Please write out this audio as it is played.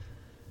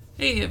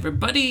Hey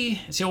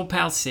everybody, it's your old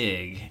pal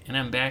Sig, and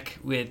I'm back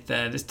with,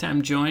 this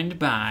time joined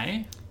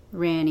by...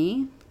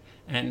 Ranny.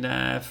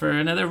 And for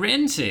another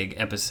Ransig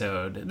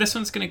episode. This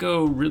one's going to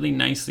go really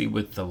nicely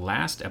with the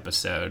last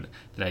episode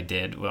that I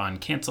did on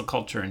cancel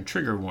culture and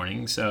trigger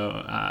warning, so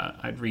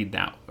I'd read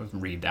that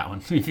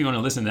one. If you want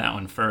to listen to that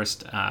one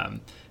first,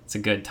 it's a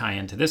good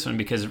tie-in to this one,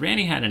 because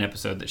Ranny had an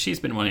episode that she's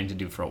been wanting to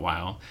do for a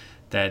while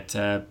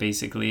that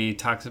basically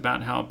talks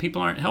about how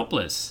people aren't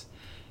helpless.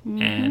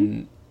 Mm-hmm.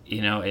 And...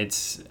 you know,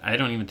 I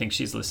don't even think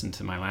she's listened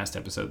to my last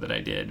episode that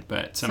I did,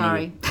 but some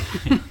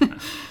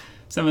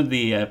of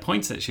the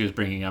points that she was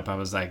bringing up, I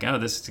was like, oh,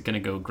 this is going to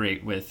go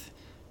great with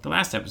the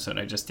last episode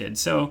I just did.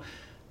 So,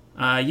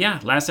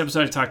 last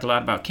episode I talked a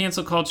lot about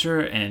cancel culture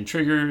and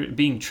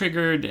being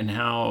triggered and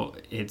how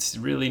it's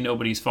really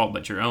nobody's fault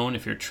but your own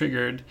if you're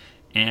triggered.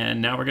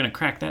 And now we're going to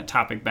crack that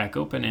topic back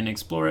open and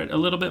explore it a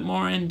little bit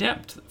more in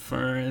depth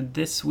for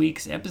this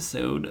week's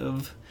episode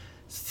of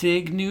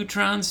Sig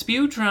Neutron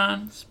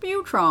Spewtron.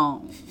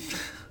 Spewtron.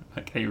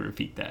 Okay,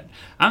 repeat that.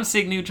 I'm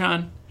Sig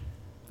Neutron.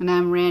 And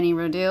I'm Ranny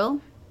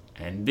Rodil.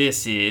 And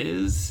this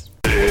is...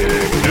 Sig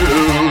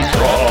Neutron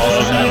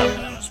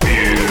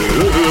Spewtron.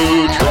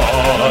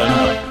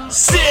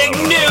 Sig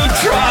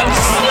Neutron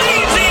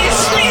Sleazy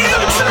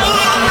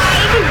Spewtron!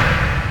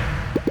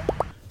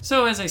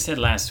 So, as I said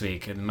last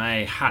week,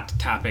 my hot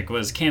topic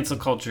was cancel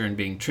culture and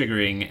being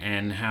triggering,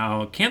 and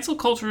how cancel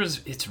culture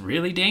it's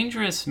really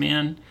dangerous,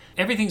 man.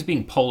 Everything's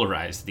being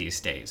polarized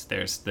these days.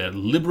 There's the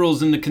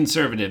liberals and the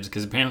conservatives,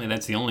 because apparently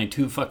that's the only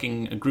two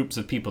fucking groups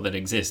of people that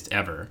exist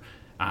ever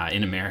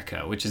in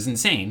America, which is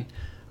insane.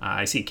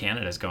 I see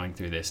Canada's going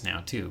through this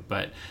now too.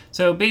 But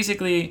so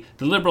basically,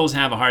 the liberals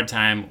have a hard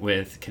time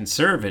with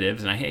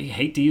conservatives, and I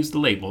hate to use the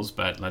labels,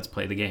 but let's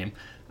play the game.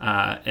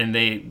 And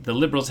the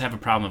liberals have a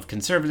problem of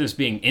conservatives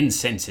being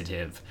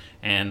insensitive,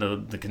 and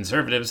the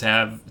conservatives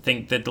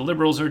think that the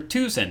liberals are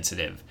too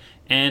sensitive.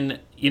 And,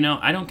 you know,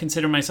 I don't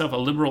consider myself a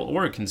liberal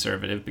or a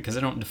conservative because I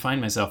don't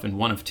define myself in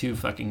one of two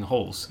fucking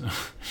holes,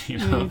 you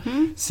know?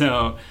 Mm-hmm.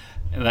 So,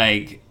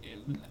 like,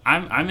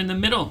 I'm in the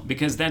middle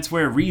because that's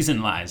where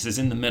reason lies, is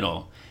in the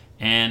middle.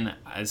 And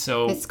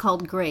so... it's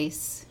called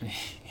grace.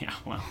 Yeah,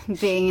 well...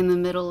 being in the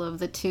middle of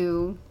the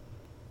two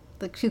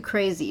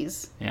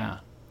crazies. Yeah.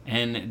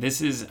 And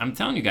I'm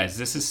telling you guys,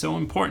 this is so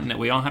important that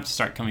we all have to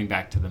start coming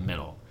back to the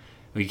middle.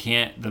 We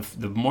can't,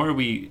 the more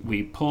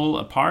we pull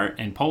apart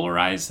and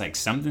polarize, like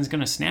something's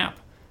going to snap,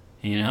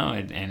 you know,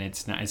 and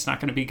it's not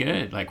going to be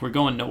good. Like we're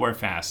going nowhere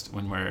fast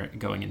when we're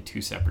going in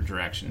two separate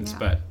directions, yeah.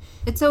 But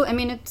it's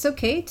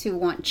okay to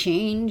want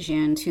change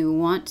and to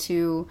want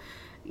to,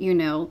 you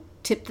know,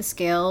 tip the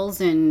scales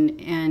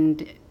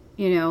and,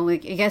 you know,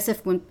 like I guess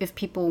if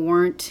people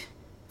weren't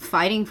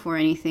fighting for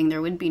anything,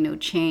 there would be no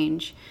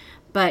change.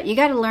 But you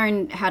got to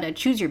learn how to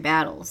choose your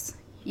battles.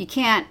 You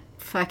can't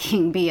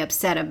fucking be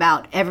upset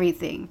about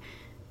everything,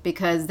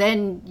 because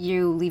then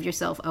you leave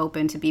yourself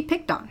open to be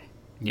picked on.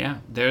 Yeah,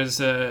 there is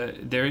an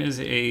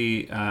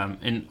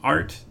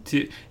art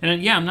to,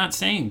 and yeah, I'm not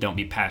saying don't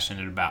be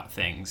passionate about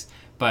things,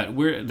 but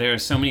there are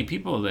so many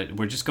people that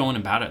we're just going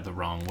about it the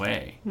wrong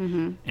way.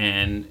 Mm-hmm.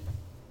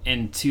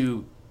 And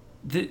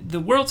the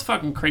world's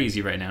fucking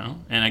crazy right now,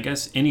 and I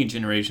guess any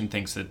generation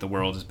thinks that the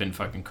world has been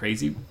fucking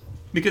crazy.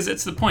 Because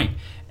it's the point.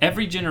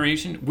 Every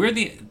generation, we're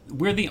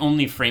the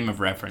only frame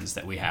of reference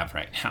that we have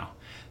right now.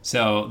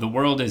 So the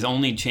world is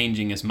only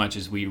changing as much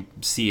as we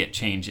see it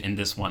change in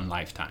this one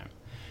lifetime.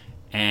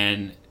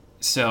 And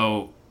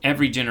so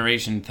every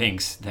generation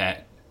thinks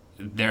that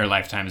their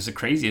lifetime is the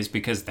craziest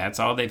because that's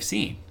all they've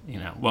seen. You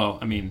know, well,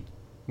 I mean,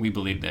 we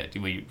believe that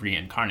we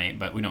reincarnate,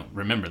 but we don't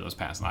remember those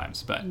past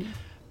lives. But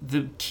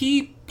the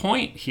key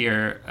point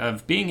here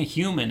of being a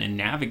human and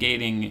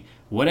navigating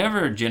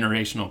whatever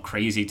generational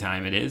crazy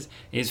time it is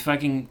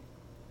fucking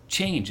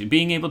change and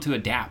being able to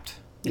adapt.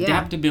 Yeah.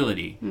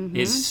 Adaptability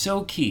is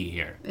so key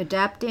here.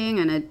 Adapting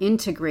and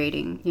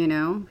integrating, you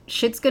know.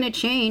 Shit's going to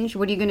change.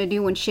 What are you going to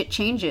do when shit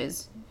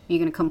changes? Are you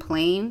going to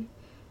complain?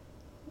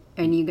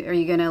 And are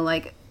you going to,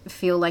 like,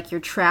 feel like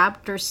you're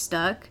trapped or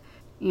stuck?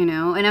 You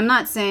know? And we're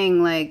not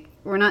saying,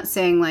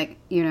 like,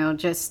 you know,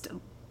 just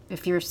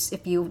if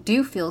you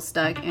do feel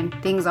stuck and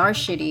things are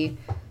shitty,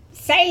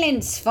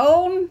 silence,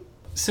 phone.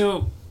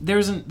 So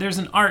there's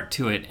an art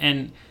to it,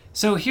 and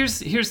so here's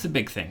the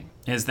big thing,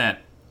 is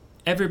that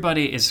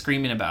everybody is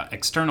screaming about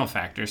external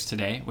factors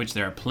today, which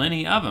there are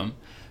plenty of them,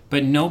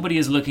 but nobody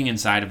is looking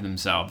inside of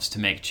themselves to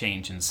make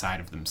change inside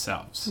of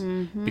themselves.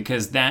 Mm-hmm.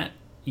 Because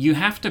you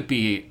have to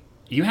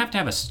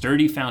have a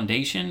sturdy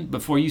foundation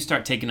before you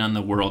start taking on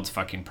the world's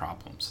fucking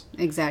problems.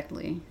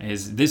 Exactly.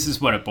 This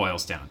is what it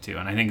boils down to,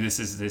 and I think this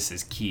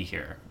is key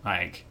here.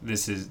 Like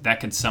that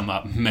could sum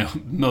up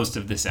most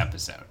of this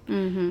episode.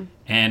 Mm-hmm.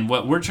 And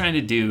what we're trying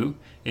to do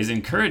is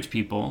encourage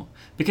people,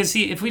 because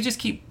see,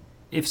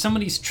 if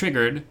somebody's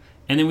triggered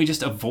and then we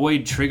just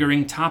avoid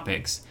triggering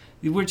topics,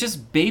 we're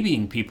just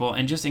babying people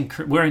and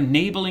we're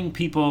enabling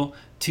people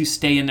to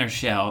stay in their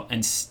shell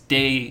and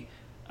stay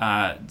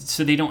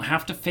so they don't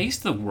have to face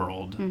the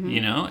world,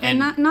 you know? And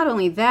not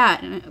only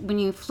that, when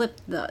you flip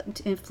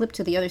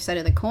to the other side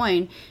of the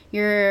coin,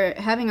 you're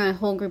having a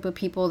whole group of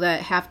people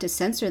that have to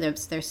censor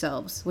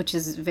themselves, which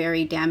is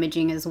very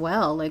damaging as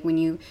well. Like when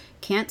you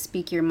can't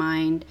speak your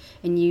mind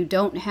and you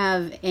don't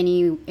have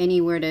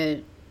anywhere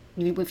to,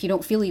 if you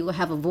don't feel you will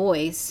have a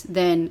voice,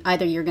 then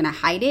either you're going to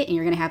hide it and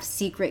you're going to have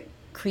secret,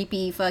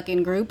 creepy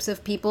fucking groups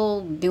of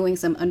people doing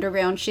some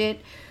underground shit,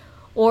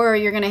 or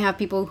you're going to have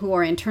people who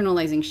are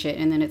internalizing shit,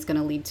 and then it's going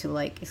to lead to,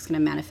 like, it's going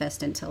to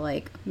manifest into,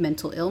 like,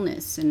 mental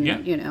illness and,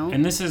 you know.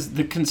 And this is,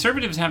 the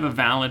conservatives have a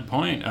valid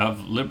point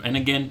of, and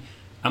again,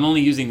 I'm only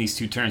using these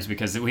two terms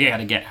because we got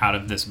to get out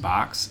of this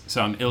box.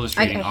 So I'm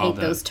illustrating I hate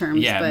those terms.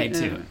 Yeah, but, me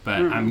too.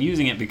 But I'm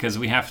using it because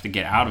we have to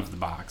get out of the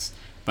box.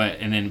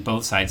 And then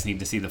both sides need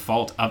to see the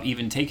fault of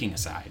even taking a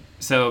side.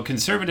 So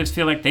conservatives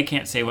feel like they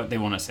can't say what they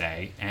want to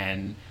say,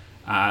 and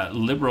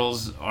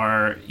liberals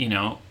are, you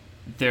know,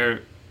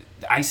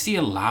 I see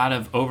a lot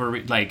of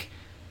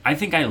I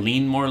think I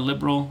lean more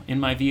liberal in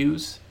my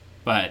views,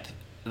 but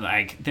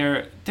like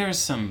there's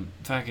some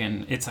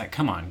fucking, it's like,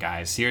 come on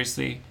guys,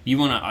 seriously, you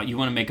want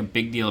to make a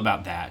big deal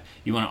about that,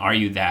 you want to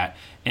argue that,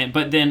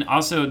 but then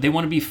also they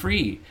want to be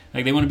free,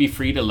 like they want to be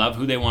free to love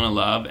who they want to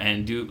love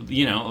and do,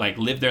 you know, like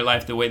live their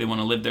life the way they want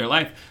to live their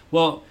life.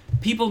 Well,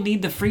 people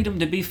need the freedom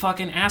to be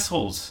fucking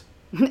assholes.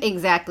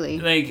 Exactly.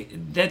 Like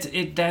that's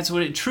it. That's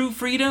what it. True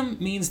freedom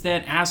means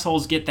that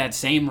assholes get that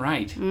same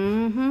right.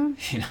 Mm-hmm.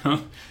 You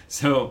know.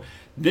 So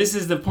this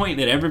is the point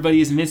that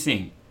everybody is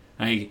missing.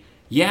 Like,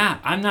 yeah,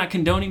 I'm not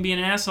condoning being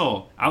an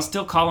asshole. I'll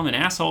still call him an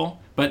asshole,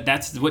 but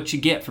that's what you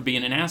get for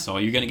being an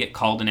asshole. You're gonna get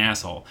called an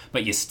asshole,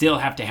 but you still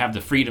have to have the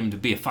freedom to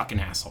be a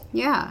fucking asshole.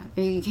 Yeah,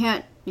 you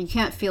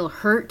can't feel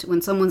hurt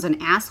when someone's an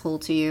asshole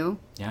to you.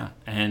 Yeah,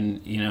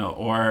 and you know,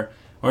 or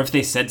if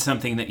they said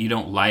something that you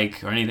don't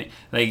like or anything.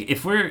 Like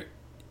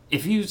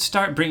if you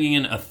start bringing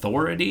in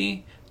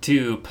authority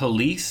to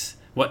police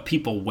what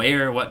people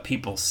wear, what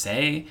people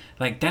say,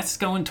 like that's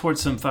going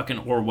towards some fucking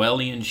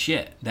Orwellian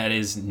shit. That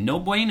is no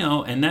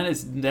bueno, and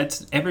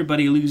that's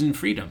everybody losing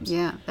freedoms.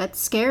 Yeah,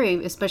 that's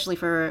scary, especially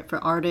for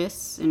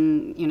artists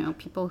and, you know,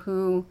 people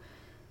who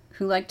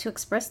like to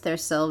express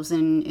themselves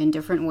in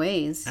different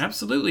ways.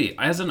 Absolutely.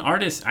 As an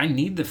artist, I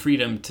need the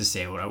freedom to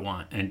say what I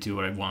want and do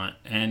what I want.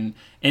 And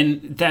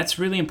that's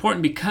really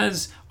important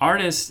because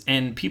artists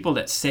and people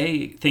that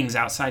say things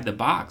outside the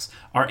box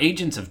are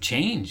agents of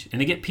change, and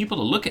they get people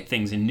to look at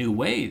things in new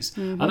ways.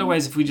 Mm-hmm.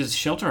 Otherwise, if we just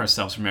shelter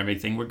ourselves from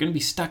everything, we're going to be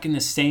stuck in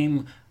the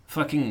same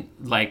fucking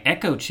like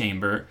echo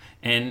chamber,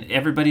 and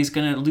everybody's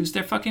going to lose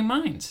their fucking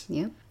minds.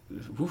 Yep.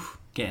 Oof.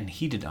 Getting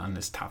heated on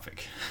this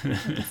topic. I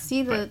can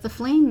see the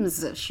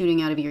flames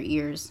shooting out of your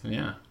ears.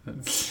 Yeah.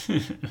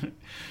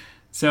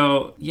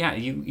 So, yeah,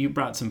 you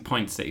brought some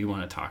points that you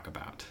want to talk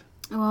about.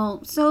 Well,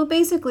 so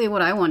basically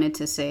what I wanted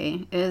to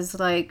say is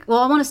like, well,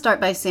 I want to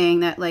start by saying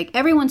that like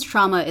everyone's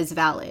trauma is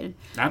valid.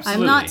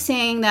 Absolutely. I'm not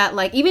saying that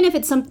like, even if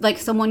it's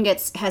someone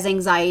has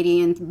anxiety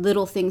and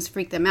little things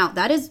freak them out,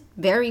 that is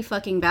very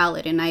fucking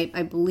valid. And I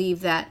believe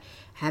that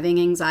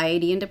having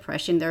anxiety and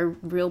depression, they're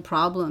real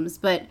problems.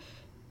 But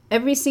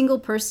every single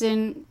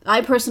person,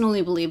 I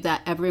personally believe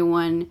that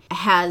everyone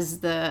has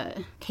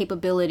the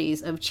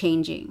capabilities of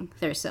changing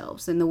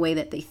themselves and the way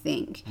that they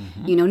think.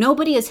 Mm-hmm. You know,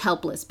 nobody is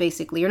helpless,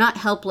 basically. You're not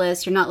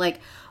helpless. You're not like,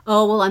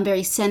 oh, well, I'm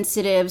very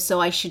sensitive,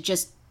 so I should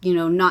just, you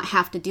know, not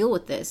have to deal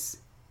with this.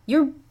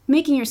 You're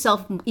making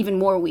yourself even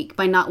more weak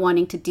by not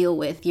wanting to deal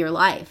with your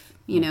life,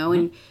 you know,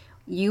 and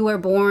you are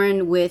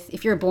born with,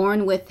 if you're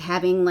born with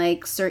having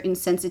like certain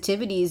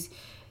sensitivities,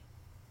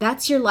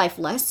 that's your life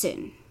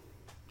lesson.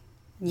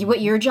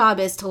 What your job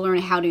is to learn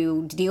how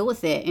to deal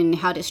with it and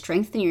how to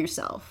strengthen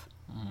yourself.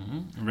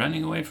 Mm-hmm.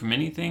 Running away from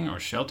anything or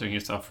sheltering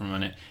yourself from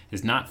it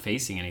is not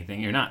facing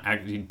anything. You're not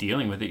actually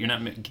dealing with it. You're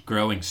not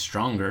growing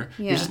stronger.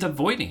 Yeah. You're just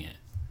avoiding it.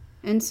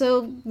 And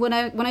so when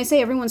I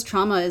say everyone's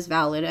trauma is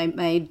valid,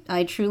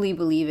 I truly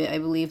believe it. I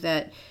believe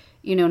that,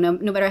 you know,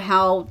 no matter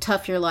how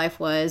tough your life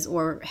was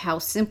or how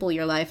simple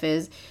your life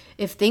is,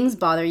 if things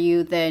bother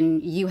you,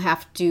 then you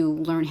have to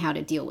learn how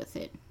to deal with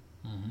it.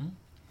 Mm-hmm.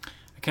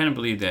 I kind of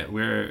believe that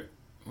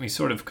we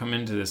sort of come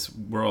into this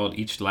world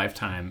each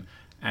lifetime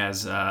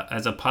as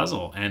a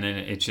puzzle, and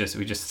then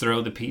we just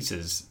throw the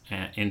pieces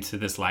into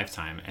this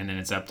lifetime, and then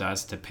it's up to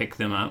us to pick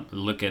them up,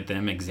 look at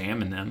them,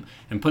 examine them,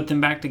 and put them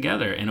back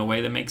together in a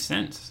way that makes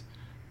sense.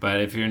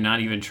 But if you're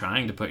not even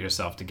trying to put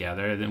yourself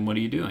together, then what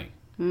are you doing?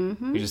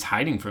 Mm-hmm. You're just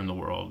hiding from the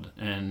world,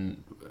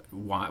 and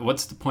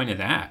what's the point of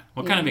that?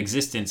 What kind of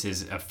existence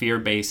is a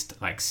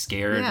fear-based, like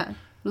scared? Yeah,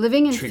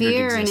 living in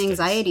fear and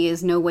anxiety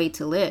is no way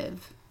to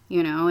live.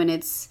 You know, and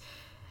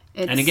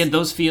and again,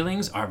 those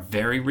feelings are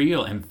very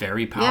real and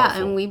very powerful. Yeah,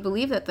 and we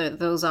believe that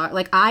those are...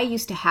 Like, I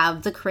used to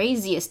have the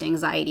craziest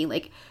anxiety.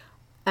 Like,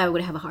 I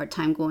would have a hard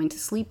time going to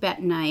sleep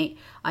at night.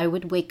 I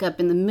would wake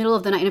up in the middle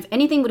of the night. And if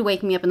anything would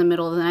wake me up in the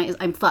middle of the night,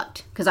 I'm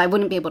fucked. Because I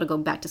wouldn't be able to go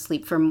back to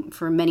sleep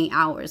for many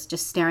hours.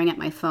 Just staring at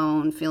my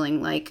phone, feeling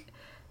like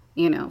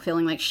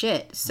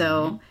shit.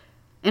 So...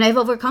 And I've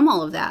overcome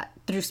all of that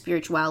through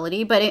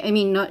spirituality. But,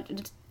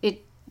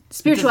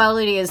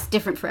 spirituality is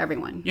different for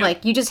everyone. Yeah.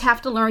 Like, you just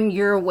have to learn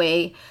your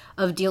way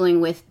of dealing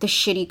with the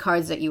shitty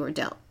cards that you were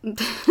dealt.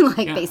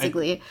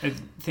 Basically. I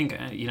think,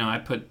 I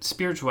put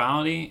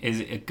spirituality is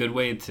a good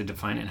way to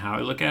define it, and how I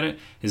look at it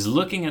is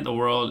looking at the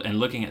world and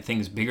looking at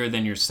things bigger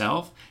than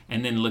yourself,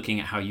 and then looking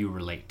at how you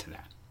relate to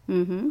that.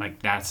 Mm-hmm.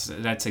 Like, that's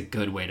a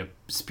good way to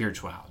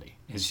spirituality.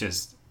 It's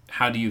just,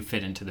 how do you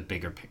fit into the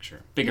bigger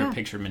picture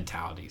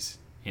mentalities?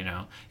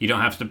 You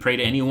don't have to pray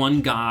to any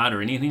one God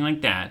or anything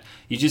like that.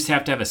 You just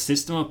have to have a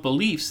system of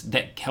beliefs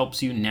that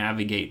helps you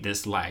navigate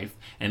this life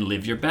and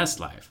live your best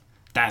life.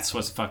 That's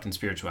what fucking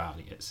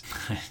spirituality is.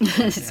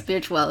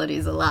 Spirituality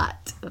is a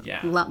lot.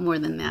 Yeah. A lot more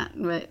than that.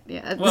 But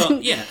yeah.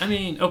 Well, yeah, I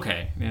mean,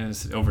 okay.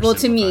 It's oversimplifying. Well,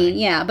 to me,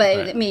 yeah.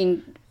 But I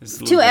mean,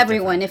 to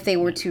everyone, different. If they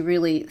were to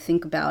really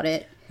think about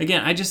it.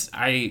 Again,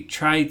 I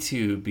try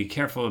to be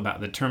careful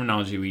about the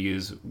terminology we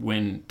use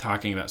when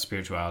talking about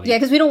spirituality. Yeah,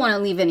 because we don't want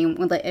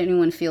to let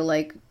anyone feel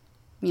like,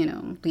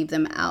 leave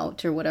them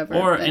out or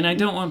whatever. And I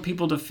don't want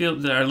people to feel,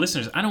 that our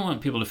listeners, I don't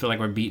want people to feel like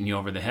we're beating you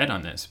over the head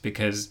on this,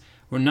 because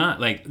we're not.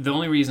 Like, the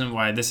only reason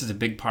why this is a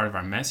big part of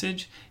our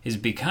message is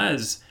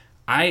because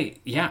I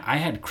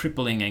had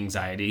crippling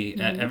anxiety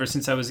ever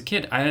since I was a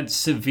kid. I had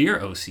severe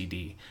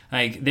OCD.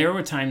 Like, there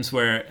were times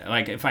where,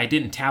 like, if I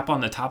didn't tap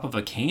on the top of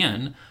a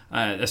can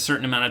a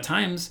certain amount of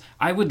times,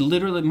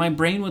 my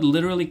brain would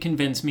literally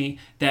convince me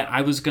that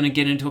I was going to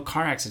get into a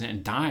car accident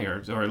and die,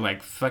 or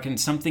like fucking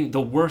something, the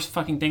worst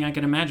fucking thing I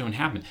could imagine would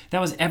happen.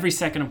 That was every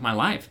second of my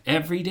life,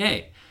 every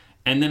day.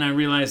 And then I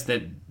realized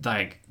that,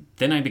 like,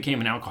 then I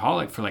became an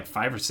alcoholic for like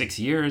 5 or 6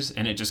 years,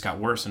 and it just got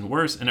worse and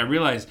worse. And I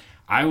realized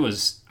I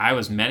was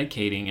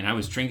medicating and I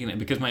was drinking it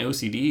because my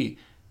OCD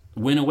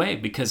went away,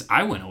 because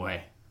I went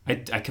away.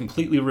 I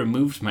completely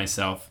removed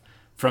myself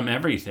from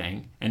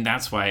everything, and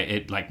that's why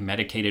it, like,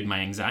 medicated my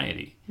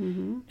anxiety.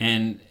 Mm-hmm.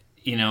 And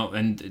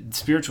and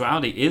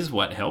spirituality is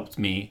what helped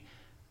me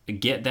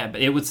get that.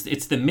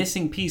 It's the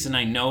missing piece, and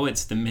I know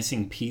it's the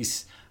missing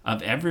piece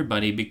of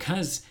everybody,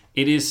 because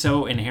it is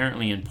so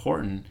inherently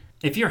important.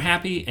 If you're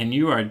happy and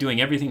you are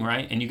doing everything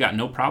right and you got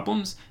no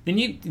problems, then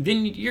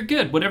you're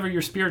good. Whatever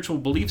your spiritual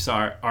beliefs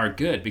are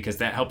good, because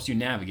that helps you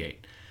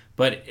navigate.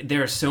 But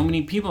there are so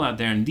many people out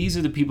there, and these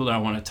are the people that I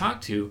want to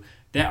talk to,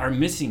 that are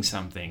missing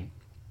something,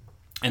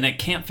 and they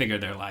can't figure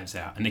their lives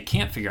out, and they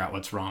can't figure out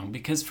what's wrong.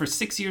 Because for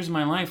 6 years of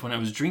my life, when I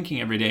was drinking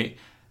every day,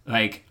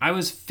 like, I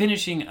was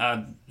finishing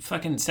a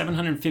fucking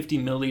 750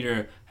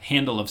 milliliter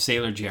handle of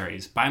Sailor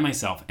Jerry's by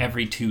myself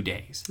every 2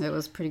 days. It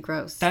was pretty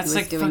gross. That's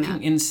like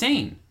fucking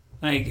insane.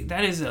 Like,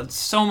 that is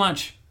so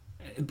much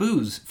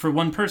booze for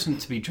one person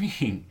to be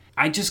drinking.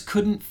 I just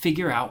couldn't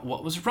figure out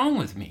what was wrong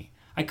with me.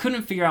 I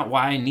couldn't figure out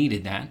why I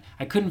needed that.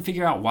 I couldn't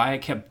figure out why I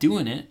kept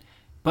doing it.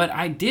 But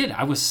I did.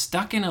 I was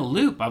stuck in a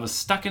loop. I was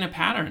stuck in a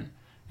pattern.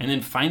 And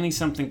then finally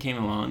something came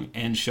along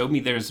and showed me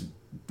there's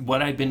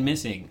what I'd been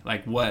missing.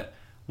 Like, what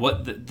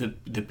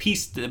the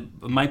piece,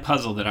 my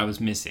puzzle that I was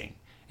missing.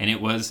 And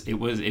it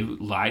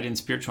lied in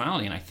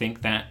spirituality. And I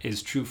think that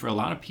is true for a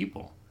lot of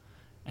people.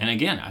 And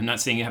again, I'm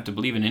not saying you have to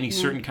believe in any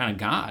certain kind of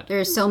God. There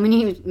are so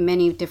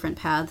many different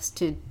paths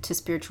to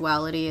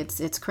spirituality.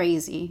 It's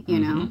crazy, you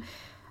know.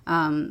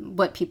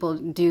 What people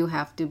do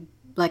have to,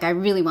 like, I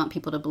really want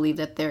people to believe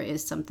that there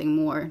is something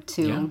more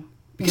to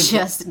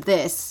just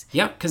this.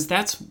 Yeah, because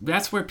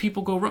that's where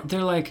people go wrong.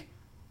 They're like,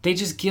 they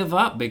just give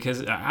up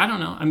because, I don't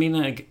know. I mean,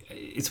 like,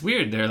 it's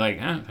weird. They're like,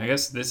 I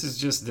guess this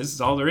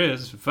is all there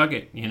is. Fuck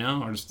it,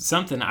 or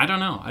something. I don't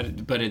know.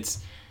 But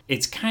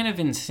it's kind of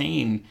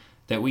insane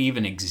that we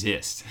even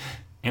exist,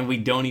 and we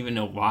don't even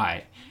know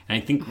why. And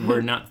I think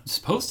we're not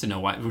supposed to know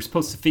why. We're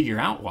supposed to figure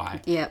out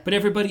why. Yeah. But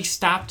everybody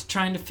stopped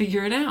trying to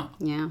figure it out.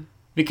 Yeah.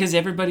 Because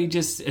everybody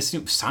just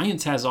assumes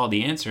science has all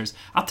the answers.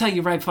 I'll tell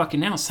you right fucking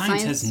now,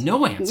 science has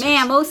no answers.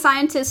 Man, most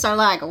scientists are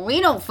like, we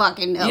don't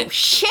fucking know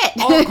shit.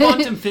 All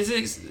quantum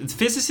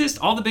physicists,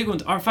 all the big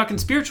ones are fucking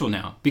spiritual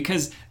now.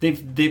 Because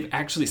they've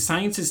actually,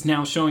 science is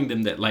now showing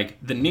them that, like,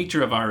 the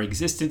nature of our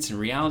existence and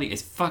reality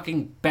is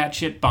fucking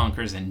batshit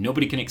bonkers, and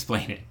nobody can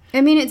explain it.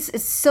 I mean,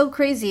 it's so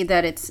crazy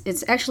that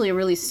it's actually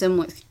really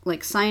similar.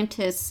 Like,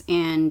 scientists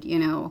and,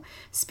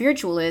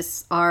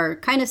 spiritualists are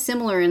kind of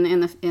similar in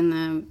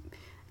the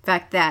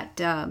fact that,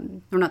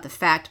 or not the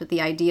fact, but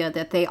the idea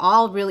that they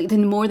all really, the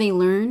more they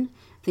learn,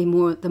 the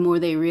more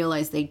they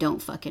realize they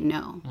don't fucking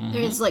know. Mm-hmm.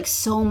 There's, like,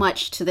 so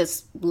much to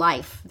this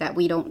life that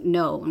we don't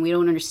know and we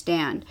don't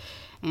understand.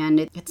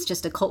 And it's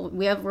just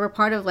we're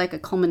part of, like, a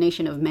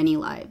culmination of many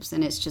lives.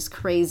 And it's just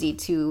crazy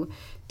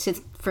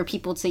for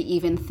people to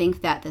even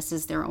think that this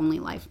is their only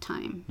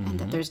lifetime, and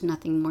that there's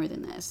nothing more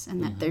than this,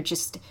 and that they're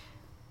just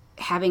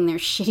having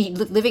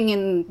living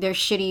in their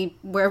shitty,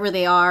 wherever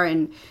they are,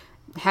 and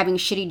having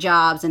shitty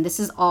jobs, and this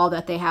is all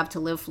that they have to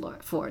live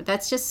for.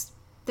 That's just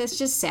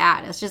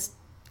sad. That's just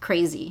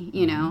crazy,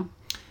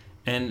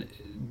 And,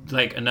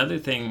 like, another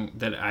thing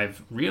that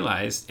I've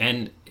realized,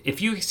 and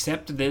if you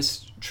accept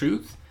this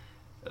truth,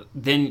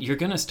 then you're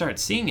going to start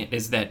seeing it,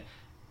 is that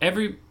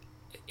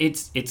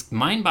it's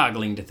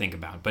mind-boggling to think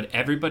about, but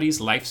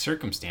everybody's life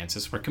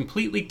circumstances were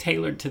completely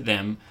tailored to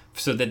them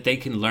so that they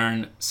can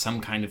learn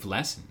some kind of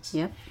lessons.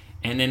 Yep.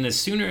 And then the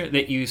sooner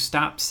that you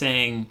stop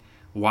saying,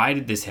 why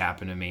did this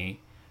happen to me?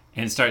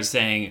 And start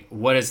saying,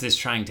 what is this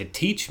trying to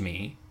teach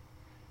me?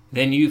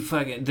 Then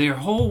their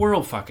whole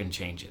world fucking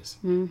changes.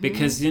 Mm-hmm.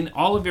 Because then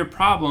all of your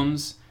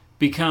problems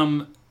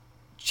become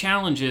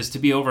challenges to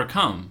be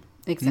overcome.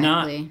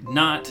 Exactly.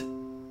 Not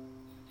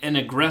an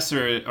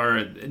aggressor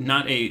or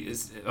not a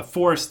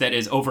force that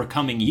is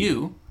overcoming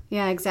you.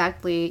 Yeah,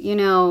 exactly. You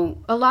know,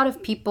 a lot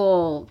of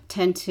people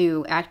tend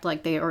to act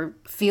like they or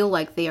feel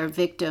like they are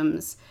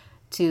victims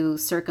to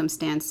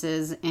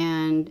circumstances.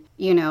 And,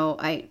 you know,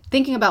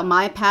 thinking about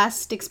my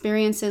past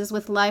experiences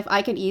with life,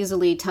 I could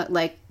easily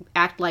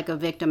act like a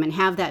victim and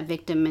have that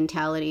victim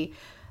mentality.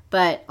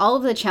 But all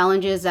of the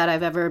challenges that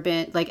have ever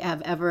been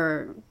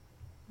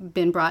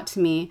brought to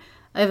me,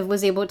 I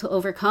was able to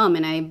overcome,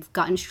 and I've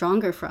gotten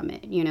stronger from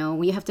it. You know,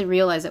 we have to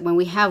realize that when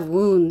we have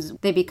wounds,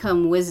 they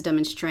become wisdom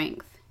and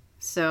strength.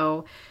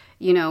 So,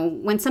 you know,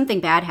 when something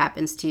bad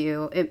happens to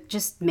you, it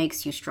just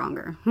makes you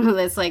stronger.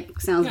 That's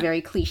sounds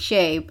very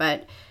cliche,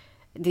 but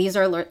these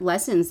are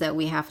lessons that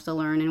we have to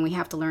learn, and we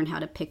have to learn how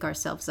to pick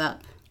ourselves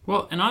up.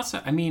 Well, and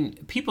also, I mean,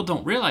 people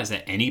don't realize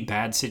that any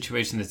bad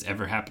situation that's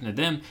ever happened to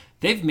them,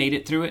 they've made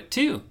it through it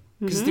too,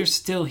 because they're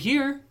still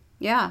here.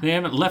 Yeah. They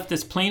haven't left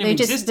this plane of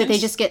existence. They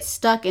just get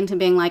stuck into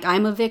being like,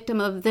 I'm a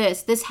victim of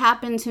this. This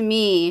happened to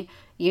me.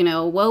 You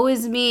know, woe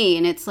is me.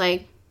 And it's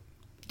like,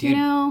 dude, you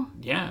know.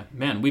 Yeah,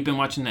 man. We've been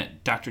watching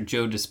that Dr.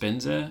 Joe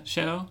Dispenza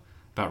show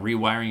about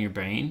rewiring your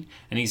brain.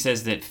 And he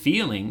says that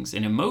feelings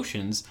and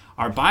emotions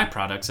are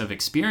byproducts of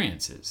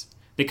experiences.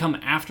 They come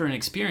after an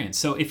experience.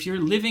 So if you're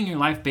living your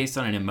life based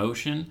on an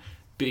emotion,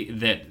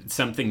 that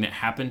something that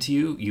happened to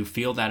you, you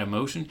feel that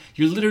emotion,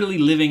 you're literally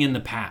living in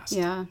the past.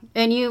 Yeah.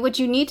 And what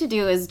you need to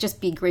do is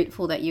just be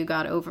grateful that you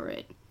got over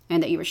it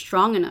and that you were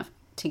strong enough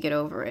to get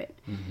over it.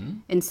 Mm-hmm.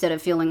 Instead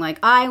of feeling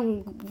like,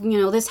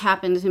 this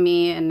happened to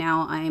me and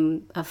now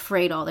I'm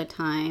afraid all the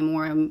time,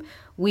 or I'm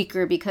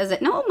weaker because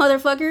no,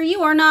 motherfucker,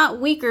 you are not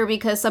weaker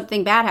because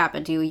something bad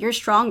happened to you. You're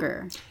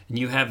stronger. And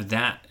you have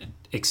that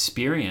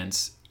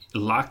experience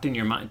locked in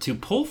your mind to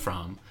pull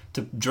from,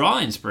 to draw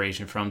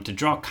inspiration from, to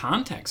draw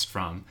context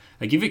from.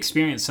 Like, you've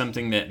experienced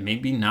something that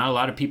maybe not a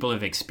lot of people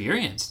have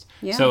experienced.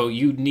 Yeah. So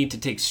you need to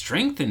take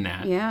strength in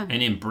that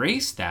and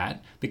embrace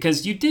that,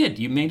 because you did.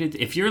 You made it.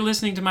 If you're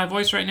listening to my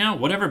voice right now,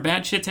 whatever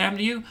bad shit's happened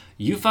to you,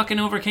 you fucking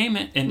overcame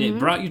it, and it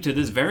brought you to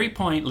this very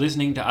point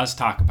listening to us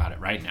talk about it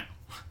right now.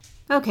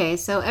 Okay,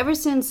 so ever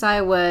since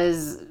I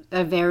was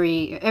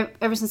very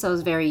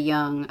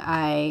young,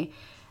 I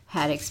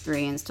had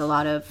experienced a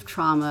lot of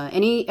trauma.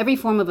 Every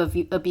form of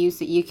abuse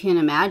that you can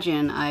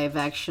imagine, I've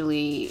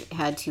actually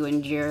had to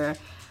endure.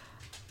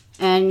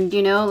 And,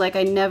 you know, like,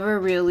 I never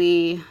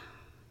really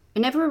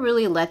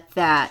let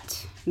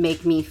that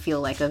make me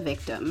feel like a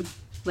victim.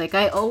 Like,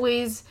 I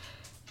always,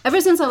 ever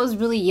since I was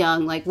really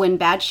young, like, when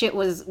bad shit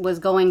was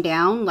going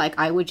down, like,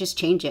 I would just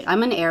change it.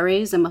 I'm an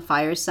Aries, I'm a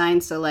fire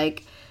sign, so,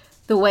 like,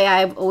 the way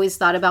I've always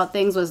thought about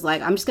things was,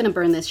 like, I'm just gonna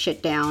burn this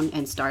shit down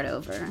and start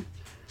over.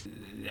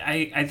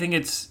 I think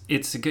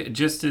it's good,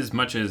 just as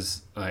much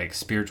as, like,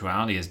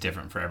 spirituality is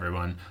different for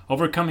everyone.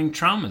 Overcoming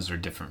traumas are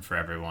different for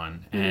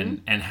everyone,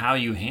 and how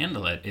you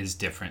handle it is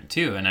different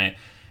too. And I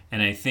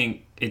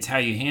think it's how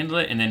you handle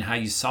it and then how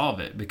you solve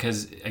it.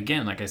 Because,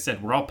 again, like I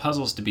said, we're all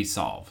puzzles to be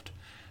solved.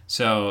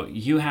 So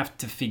you have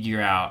to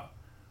figure out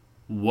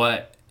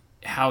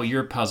how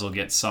your puzzle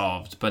gets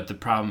solved. But the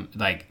problem,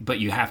 but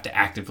you have to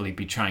actively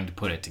be trying to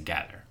put it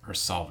together or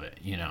solve it,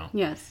 you know?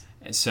 Yes.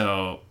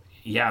 So,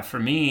 yeah, for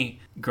me,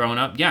 growing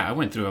up, I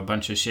went through a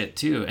bunch of shit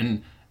too.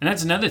 And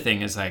that's another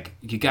thing is, like,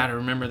 you got to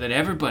remember that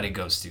everybody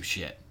goes through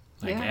shit.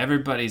 Like,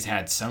 everybody's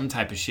had some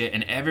type of shit,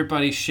 and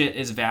everybody's shit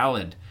is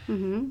valid.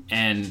 Mm-hmm.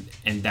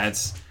 And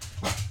that's,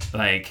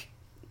 like,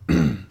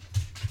 thank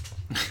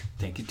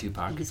you,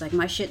 Tupac. He's like,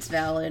 my shit's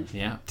valid.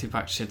 Yeah,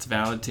 Tupac's shit's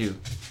valid, too,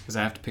 because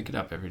I have to pick it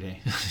up every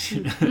day.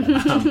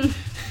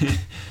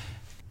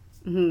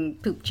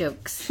 Poop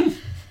jokes.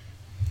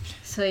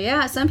 So,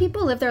 yeah, some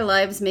people live their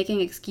lives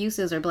making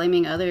excuses or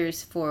blaming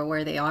others for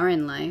where they are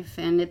in life.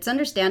 And it's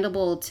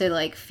understandable to,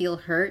 like, feel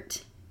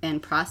hurt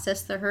and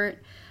process the hurt.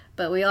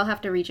 But we all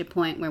have to reach a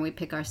point where we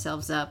pick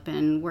ourselves up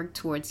and work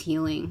towards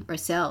healing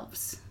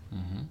ourselves.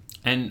 Mm-hmm.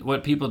 And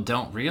what people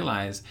don't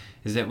realize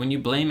is that when you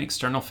blame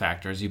external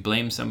factors, you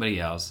blame somebody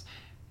else,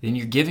 then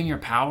you're giving your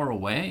power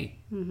away.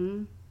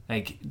 Mm-hmm.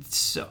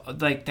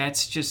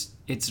 That's just,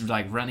 it's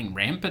like running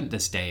rampant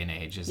this day and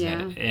age,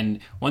 isn't it? And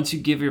once you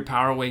give your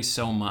power away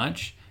so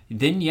much,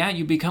 then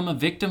you become a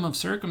victim of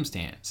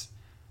circumstance.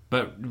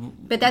 But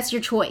that's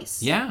your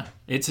choice. Yeah,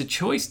 it's a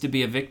choice to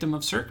be a victim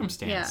of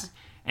circumstance. Yeah.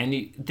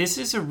 And this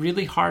is a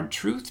really hard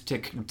truth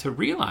to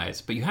realize,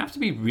 but you have to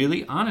be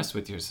really honest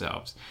with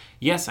yourselves.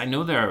 Yes, I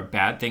know there are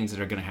bad things that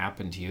are going to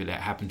happen to you,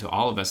 that happen to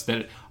all of us,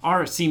 that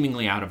are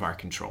seemingly out of our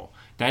control.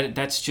 That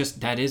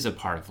is a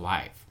part of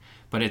life.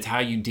 But it's how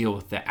you deal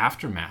with the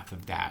aftermath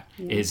of that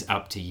is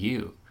up to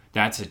you.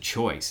 That's a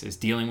choice.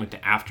 Dealing with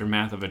the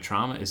aftermath of a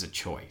trauma is a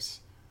choice.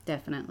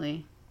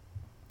 Definitely.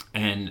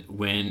 And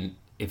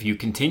if you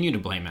continue to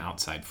blame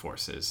outside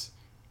forces,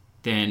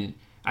 then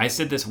I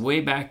said this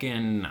way back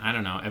in, I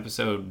don't know,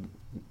 episode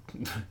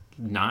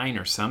 9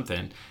 or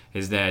something,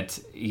 is that,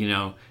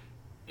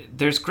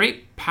 there's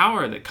great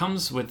power that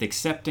comes with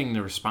accepting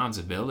the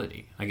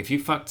responsibility. Like, if you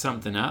fucked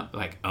something up,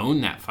 like, own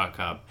that fuck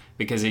up,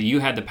 because you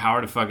had the power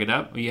to fuck it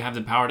up, you have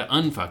the power to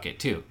unfuck it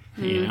too,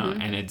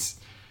 and it's,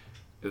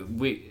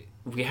 we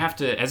have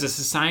to, as a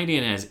society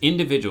and as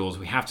individuals,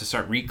 we have to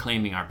start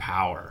reclaiming our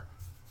power.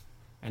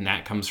 And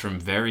that comes from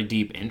very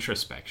deep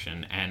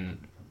introspection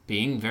and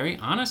being very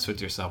honest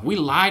with yourself. We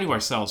lie to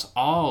ourselves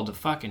all the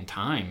fucking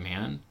time,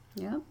 man.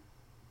 Yeah.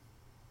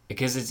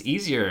 Because it's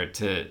easier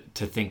to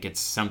think it's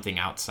something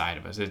outside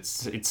of us.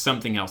 It's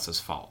something else's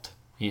fault,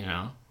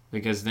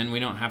 because then we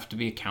don't have to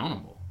be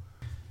accountable.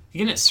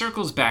 Again, it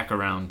circles back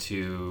around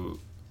to,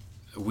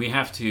 we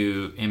have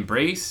to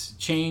embrace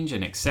change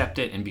and accept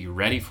it and be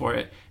ready for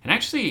it and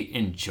actually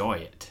enjoy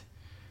it.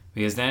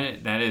 Because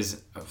that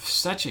is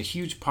such a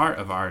huge part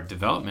of our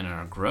development and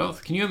our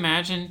growth. Can you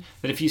imagine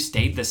that if you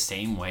stayed the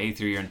same way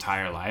through your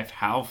entire life,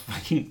 how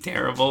fucking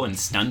terrible and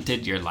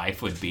stunted your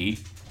life would be?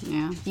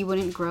 Yeah, you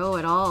wouldn't grow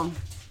at all.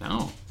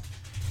 No.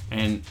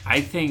 And I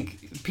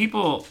think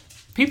people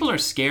are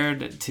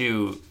scared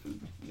to,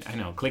 I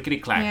know,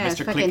 clickety-clack, yeah, Mr.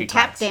 fucking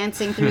Clickety-clack. tap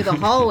dancing through the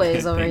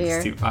hallways over Thanks,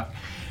 here. Tupac.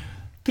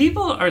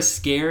 People are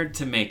scared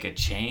to make a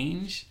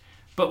change,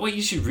 but what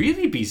you should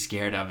really be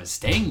scared of is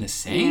staying the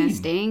same. Yeah,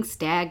 staying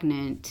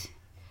stagnant.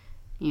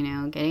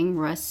 Getting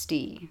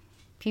rusty.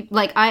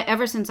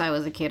 Ever since I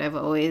was a kid, I've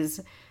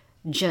always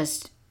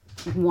just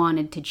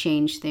wanted to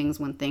change things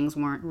when things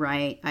weren't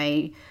right.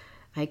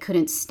 I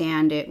couldn't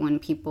stand it when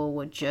people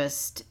would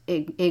just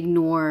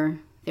ignore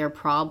their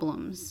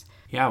problems.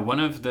 Yeah, one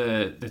of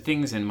the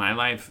things in my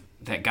life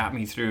that got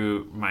me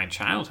through my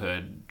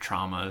childhood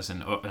traumas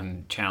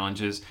and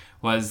challenges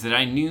was that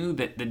I knew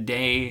that the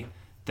day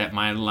that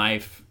my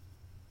life,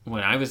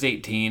 when I was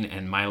 18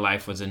 and my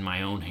life was in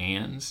my own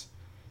hands,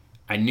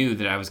 I knew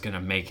that I was going to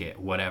make it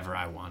whatever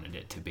I wanted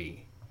it to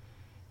be.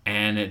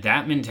 And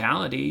that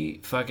mentality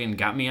fucking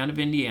got me out of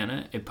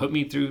Indiana. It put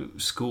me through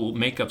school,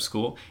 makeup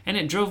school, and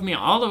it drove me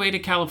all the way to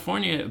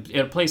California,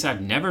 at a place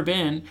I've never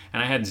been,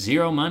 and I had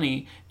zero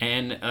money.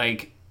 And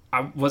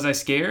was I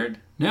scared?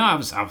 No, I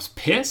was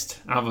pissed.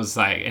 I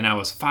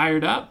was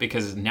fired up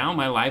because now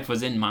my life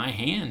was in my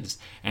hands,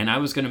 and I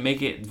was going to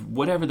make it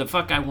whatever the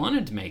fuck I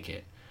wanted to make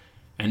it.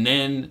 And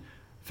then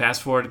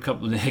fast forward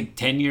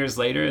 10 years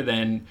later,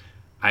 then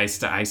I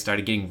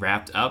started getting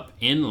wrapped up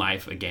in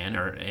life again,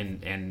 or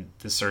in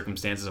the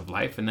circumstances of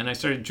life, and then I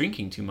started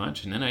drinking too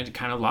much, and then I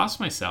kind of lost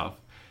myself,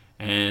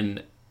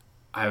 and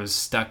I was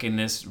stuck in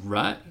this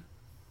rut,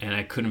 and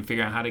I couldn't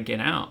figure out how to get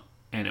out.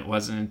 And it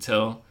wasn't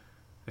until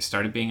I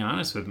started being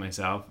honest with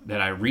myself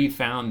that I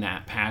refound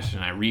that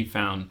passion.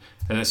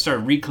 That I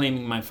started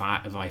reclaiming my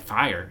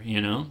fire.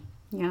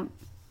 Yeah.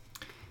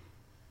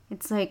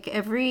 It's like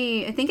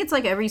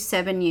every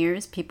 7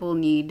 years, people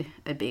need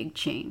a big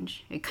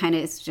change. It kind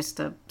of is just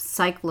a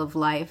cycle of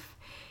life.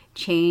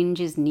 Change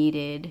is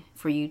needed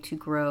for you to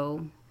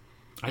grow.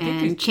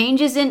 And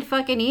change isn't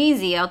fucking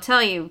easy, I'll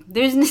tell you.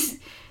 There's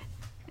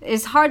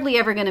hardly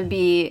ever going to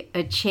be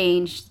a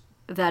change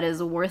that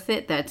is worth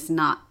it that's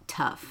not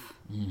tough,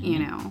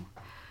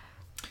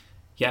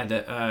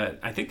 Yeah,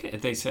 I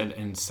think they said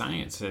in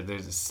science,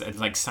 there's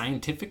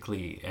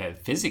scientifically,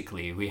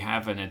 physically, we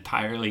have an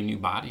entirely new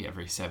body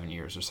every 7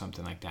 years or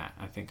something like that.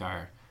 I think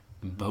our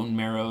bone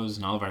marrows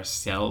and all of our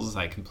cells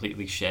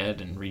completely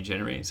shed and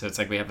regenerate. So it's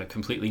like we have a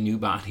completely new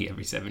body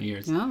every 7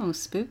 years. Oh,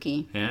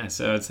 spooky. Yeah,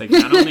 so it's like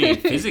not only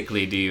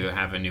physically do you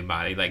have a new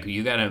body,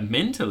 you got to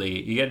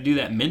do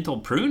that mental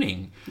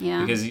pruning.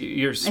 Yeah.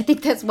 Because I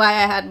think that's why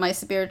I had my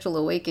spiritual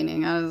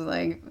awakening. I was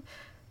like,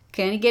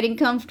 kind of getting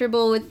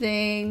comfortable with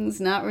things,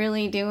 not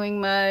really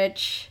doing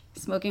much,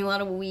 smoking a lot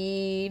of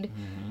weed,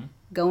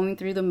 going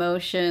through the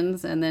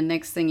motions, and then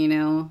next thing you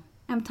know,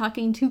 I'm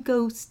talking to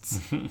ghosts.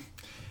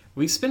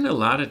 We spend a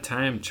lot of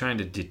time trying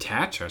to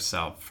detach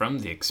ourselves from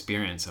the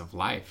experience of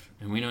life,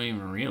 and we don't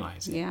even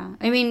realize it. Yeah.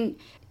 I mean,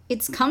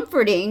 it's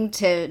comforting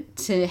to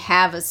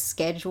have a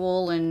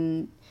schedule,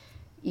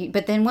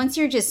 but then once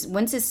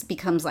this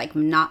becomes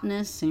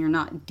monotonous and you're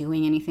not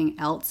doing anything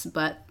else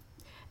but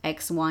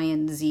X, Y,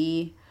 and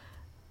Z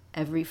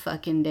every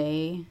fucking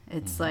day,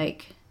 it's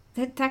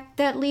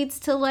that leads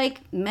to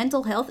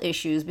mental health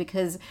issues,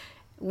 because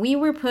we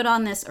were put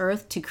on this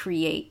earth to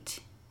create.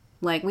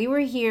 We were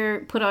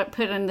here put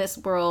in this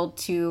world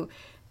to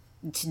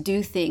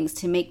do things,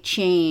 to make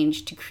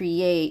change, to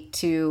create,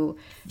 to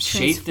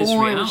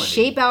transform,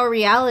 shape our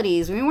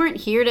realities. We weren't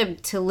here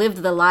to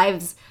live the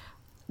lives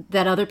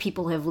that other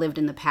people have lived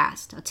in the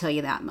past. I'll tell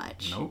you that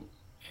much. Nope.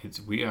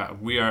 We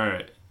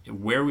are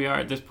where we are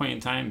at this point in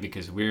time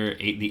because we're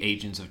the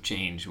agents of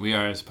change. We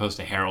are supposed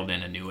to herald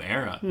in a new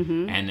era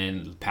and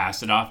then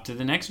pass it off to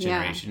the next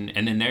generation. Yeah.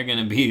 And then they're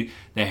going to be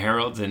the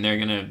heralds, and they're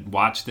going to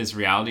watch this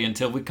reality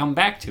until we come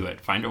back to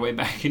it, find our way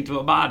back into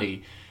a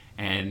body.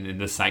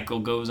 And the cycle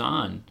goes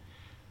on.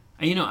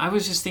 I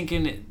was just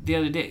thinking the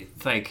other day,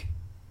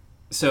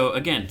 So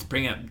again, to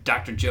bring up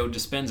Dr. Joe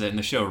Dispenza in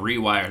the show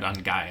Rewired on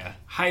Gaia.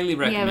 Highly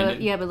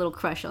recommended. You have a little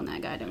crush on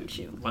that guy, don't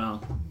you?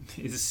 Well,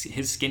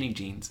 his skinny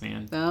jeans,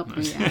 man. Oh,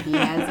 yeah, he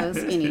has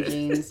those skinny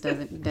jeans.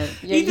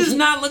 He does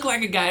not look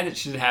like a guy that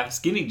should have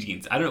skinny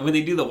jeans. I don't know. When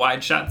they do the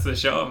wide shots of the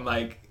show, I'm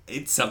like,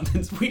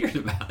 something's weird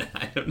about it.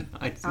 I don't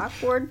know.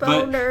 Awkward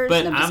boners.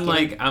 But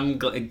I'm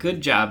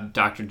good job,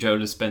 Dr. Joe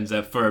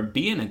Dispenza, for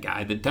being a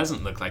guy that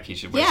doesn't look like he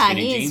should wear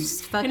skinny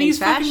jeans. And he's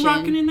fashion. fucking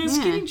rocking in those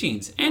skinny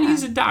jeans. And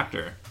he's a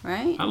doctor.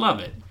 Right. I love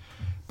it.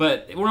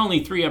 But we're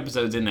only 3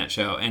 episodes in that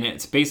show, and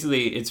it's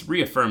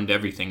reaffirmed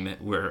everything that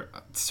we're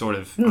sort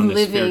of on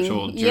the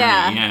spiritual journey.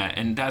 Yeah,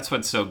 and that's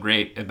what's so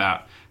great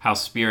about how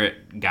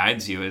spirit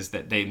guides you, is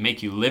that they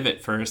make you live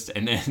it first,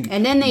 and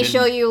then they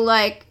show you,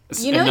 like,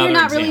 you're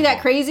not really that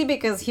example. Crazy,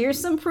 because here's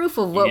some proof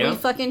of what we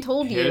fucking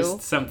told you.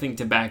 Here's something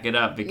to back it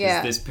up,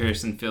 because this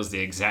person feels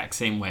the exact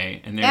same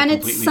way, and they're and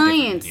completely it's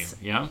science different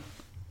than you.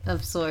 Yeah,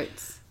 of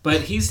sorts.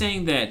 But he's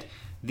saying that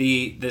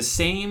the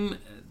same,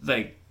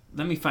 like,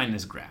 let me find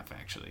this graph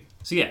actually.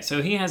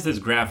 So he has this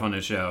graph on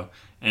the show,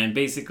 and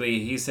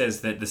basically he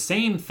says that the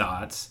same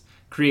thoughts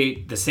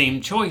create the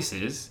same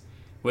choices,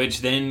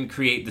 which then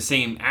create the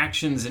same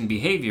actions and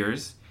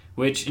behaviors,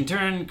 which in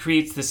turn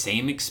creates the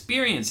same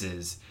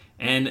experiences.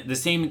 And the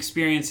same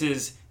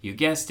experiences, you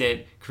guessed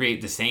it,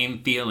 create the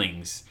same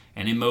feelings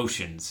and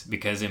emotions,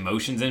 because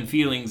emotions and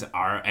feelings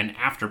are an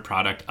after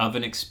product of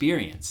an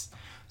experience.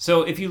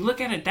 So if you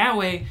look at it that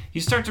way, you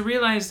start to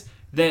realize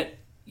that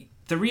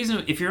the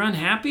reason, if you're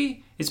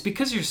unhappy, it's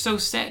because you're so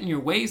set in your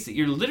ways that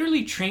you're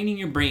literally training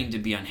your brain to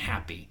be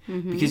unhappy,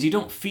 because you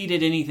don't feed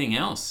it anything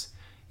else.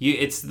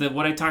 It's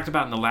what I talked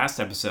about in the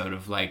last episode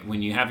of, like,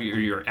 when you have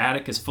your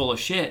attic is full of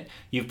shit,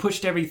 you've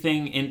pushed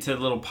everything into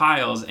little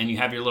piles, and you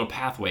have your little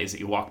pathways that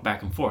you walk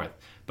back and forth.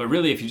 But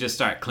really, if you just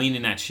start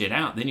cleaning that shit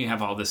out, then you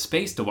have all this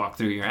space to walk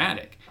through your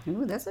attic.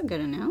 Ooh, that's a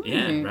good analogy.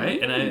 Yeah, right?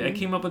 And I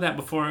came up with that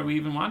before we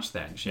even watched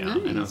that show.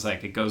 Nice. And I was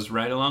like, it goes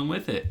right along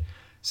with it.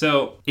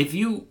 So if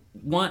you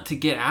want to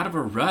get out of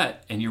a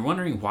rut and you're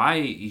wondering why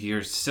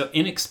you're so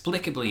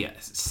inexplicably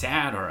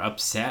sad or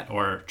upset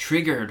or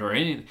triggered or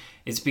anything,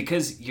 it's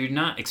because you're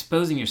not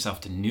exposing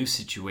yourself to new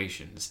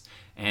situations.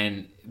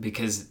 And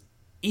because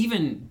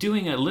even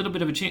doing a little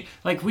bit of a change,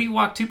 like we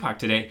walked Tupac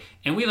today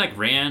and we like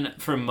ran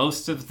for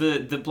most of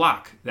the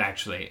block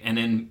actually. And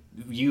then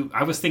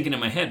I was thinking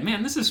in my head,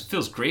 man,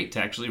 feels great to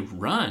actually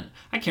run.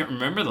 I can't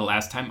remember the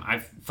last time I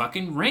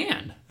fucking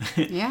ran.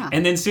 Yeah.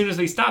 And then as soon as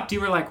we stopped, you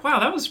were like, wow,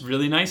 that was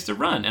really nice to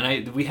run.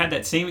 And we had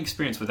that same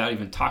experience without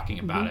even talking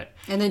about it.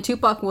 And then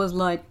Tupac was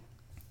like,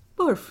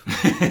 barf.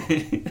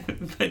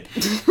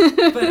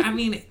 but I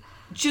mean,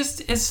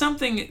 just as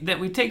something that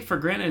we take for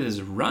granted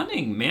is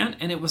running, man.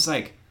 And it was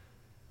like,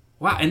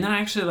 wow. And then I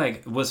actually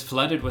like was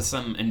flooded with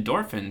some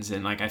endorphins,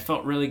 and like I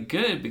felt really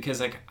good because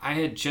like I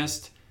had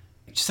just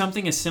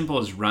something as simple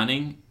as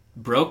running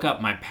broke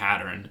up my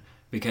pattern,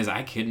 because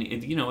I couldn't,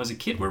 as a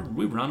kid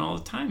we run all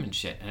the time and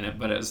shit.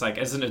 But it was like,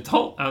 as an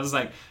adult, I was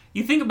like,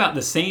 you think about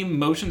the same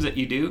motions that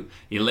you do.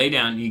 You lay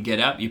down, you get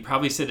up, you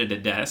probably sit at a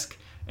desk,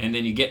 and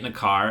then you get in a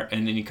car,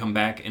 and then you come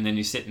back, and then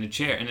you sit in a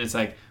chair. And it's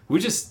like, we're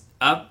just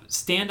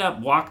stand up,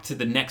 walk to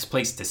the next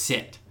place to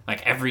sit,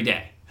 like every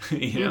day.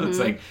 It's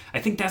like, I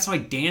think that's why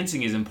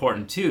dancing is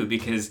important too,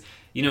 because,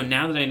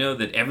 now that I know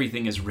that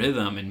everything is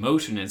rhythm and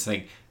motion, it's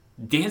like,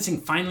 dancing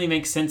finally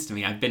makes sense to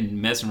me. I've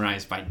been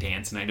mesmerized by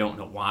dance, and I don't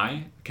know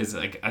why, because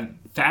like I'm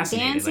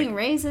fascinated. Dancing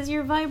raises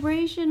your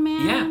vibration,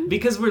 man. Yeah,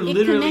 because it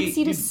connects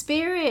you to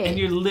spirit, and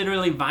you're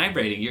literally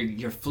vibrating.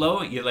 You're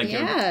flowing. You're like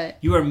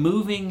you are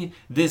moving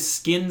this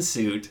skin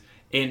suit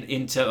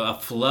into a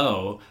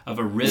flow of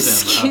a rhythm.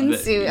 Skin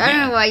suit. Yeah. I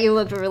don't know why you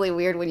looked really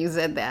weird when you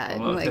said that.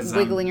 Well, like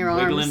wiggling your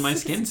arms. Wiggling my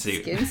skin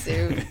suit. Skin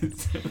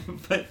suit.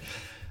 but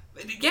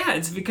yeah,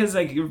 it's because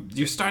like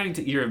you're starting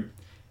to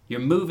you're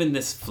moving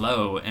this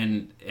flow,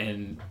 and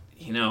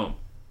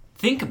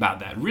think about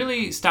that.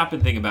 Really stop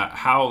and think about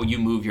how you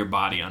move your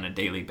body on a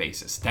daily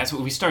basis. That's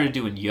what we started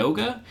doing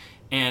yoga,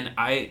 and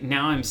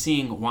I'm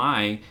seeing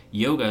why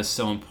yoga is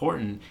so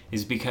important,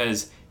 is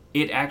because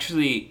it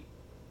actually,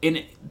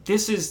 and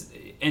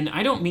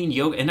I don't mean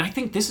yoga, and I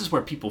think this is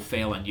where people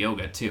fail in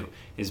yoga too,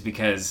 is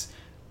because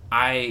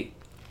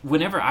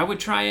whenever I would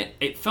try it,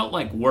 it felt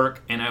like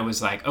work, and I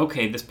was like,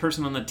 okay, this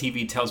person on the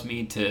TV tells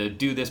me to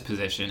do this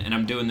position, and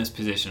I'm doing this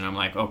position. I'm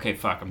like, okay,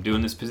 fuck, I'm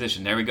doing this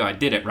position. There we go, I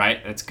did it,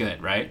 right? That's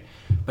good, right?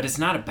 But it's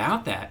not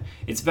about that.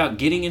 It's about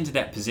getting into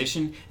that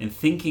position and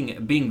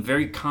thinking, being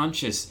very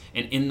conscious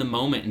and in the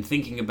moment, and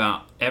thinking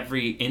about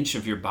every inch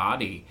of your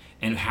body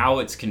and how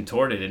it's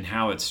contorted and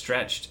how it's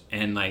stretched,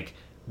 and like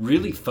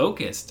really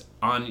focused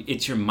on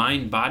it's your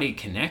mind-body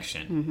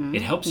connection.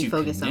 It helps you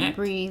focus connect.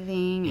 on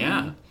breathing.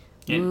 Yeah.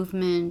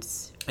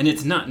 Movements. And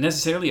it's not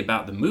necessarily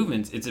about the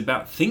movements, it's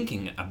about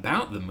thinking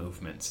about the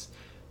movements,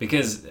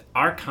 because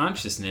our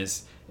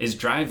consciousness is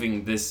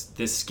driving this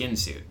skin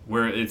suit,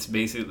 where it's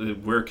basically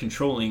we're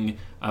controlling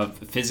a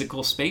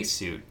physical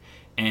spacesuit,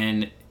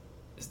 and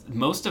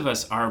most of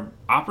us are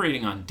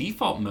operating on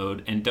default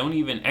mode and don't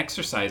even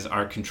exercise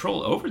our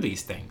control over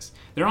these things.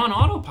 They're on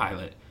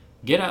autopilot.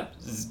 get up,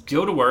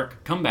 go to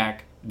work, come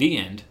back, the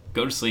end,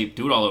 go to sleep,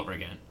 do it all over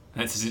again.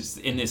 That's just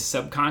in this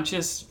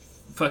subconscious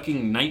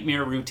fucking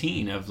nightmare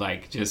routine of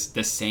like just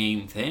the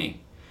same thing.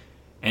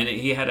 And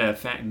he had a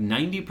fact: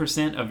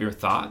 90% of your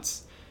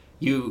thoughts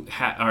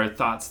are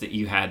thoughts that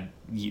you had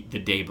the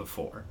day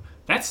before.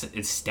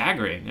 It's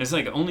staggering. It's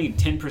like only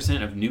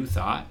 10% of new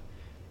thought,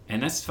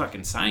 and that's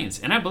fucking science.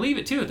 And I believe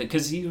it too,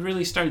 because he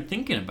really started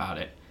thinking about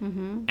it.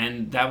 Mm-hmm.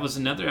 And that was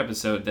another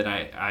episode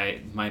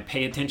that my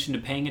pay attention to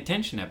paying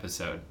attention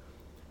episode,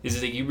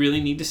 is that you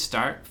really need to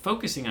start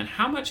focusing on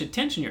how much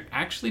attention you're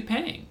actually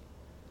paying.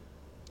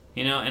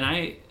 You know,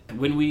 and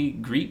when we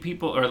greet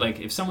people, or like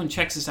if someone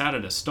checks us out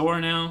at a store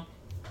now,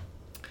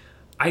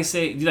 I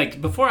say,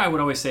 like, before I would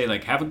always say,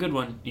 like, have a good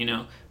one, you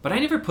know, but I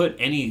never put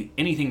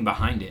anything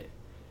behind it.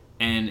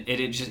 And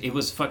it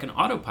was fucking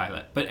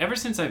autopilot. But ever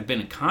since I've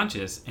been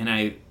conscious and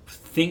I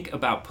think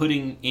about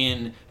putting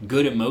in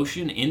good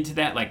emotion into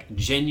that, like,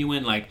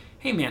 genuine, like,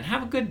 hey man,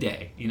 have a good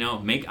day, you know,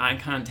 make eye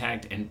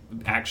contact and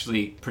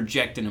actually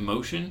project an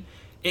emotion,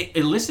 it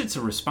elicits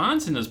a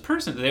response in those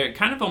persons. They're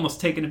kind of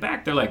almost taken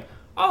aback. They're like,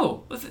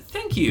 oh,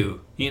 thank you,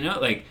 you know,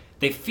 like,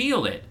 they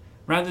feel it,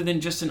 rather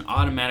than just an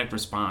automatic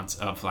response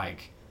of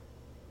like,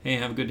 hey,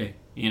 have a good day,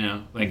 you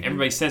know, like, mm-hmm.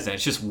 Everybody says that.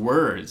 It's just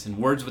words, and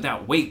words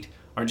without weight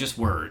are just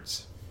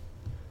words.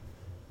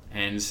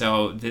 And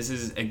so this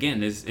is,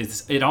 again,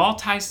 it all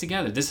ties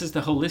together. This is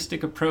the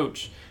holistic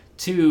approach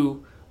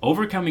to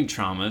overcoming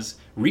traumas,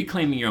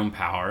 reclaiming your own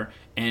power,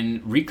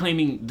 and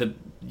reclaiming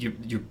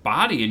your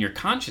body and your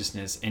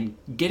consciousness, and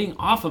getting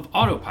off of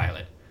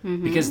autopilot.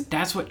 Mm-hmm. Because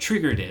that's what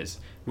triggered is.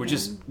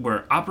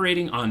 We're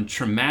operating on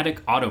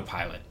traumatic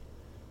autopilot.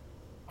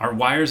 Our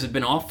wires have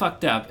been all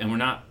fucked up, and we're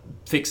not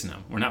fixing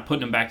them. We're not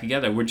putting them back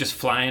together. We're just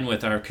flying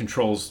with our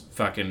controls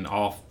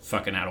all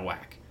fucking out of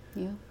whack.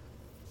 Yeah.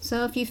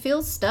 So if you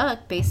feel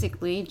stuck,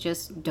 basically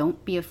just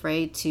don't be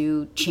afraid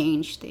to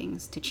change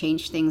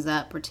things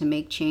up, or to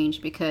make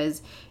change,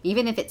 because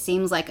even if it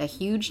seems like a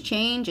huge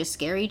change, a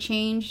scary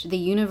change, the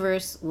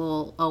universe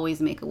will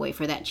always make a way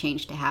for that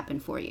change to happen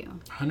for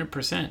you.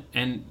 100%.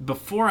 And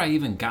before I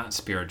even got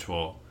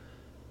spiritual,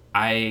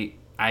 I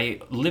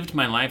lived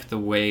my life the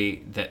way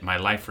that my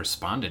life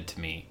responded to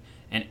me.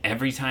 And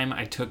every time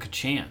I took a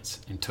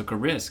chance and took a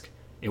risk,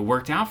 it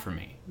worked out for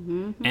me.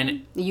 Mm-hmm.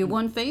 And you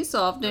won Face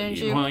Off, didn't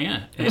you? Well,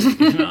 yeah.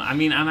 You know, I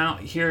mean, I'm out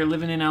here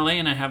living in LA,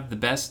 and I have the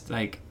best,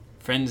 like,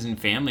 friends and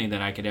family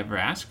that I could ever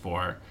ask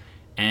for.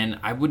 And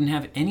I wouldn't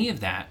have any of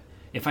that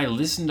if I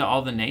listened to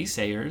all the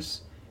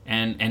naysayers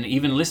and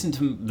even listened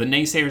to the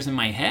naysayers in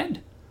my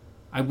head.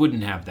 I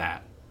wouldn't have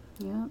that.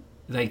 Yeah.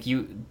 Like,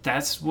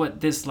 that's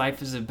what this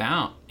life is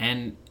about.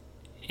 And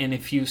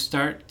if you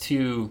start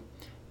to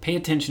pay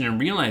attention and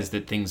realize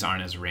that things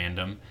aren't as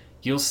random,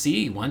 you'll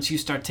see once you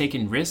start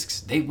taking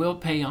risks, they will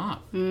pay off.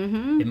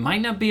 Mm-hmm. It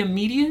might not be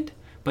immediate,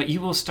 but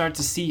you will start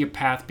to see your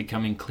path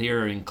becoming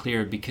clearer and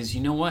clearer, because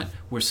you know what?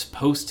 We're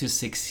supposed to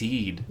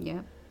succeed.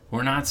 Yeah.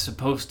 We're not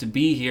supposed to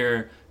be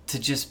here to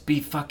just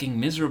be fucking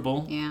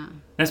miserable. Yeah.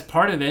 That's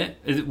part of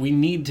it. We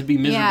need to be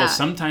miserable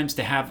sometimes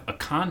to have a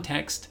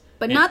context.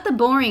 But not the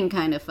boring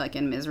kind of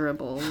fucking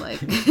miserable. Like,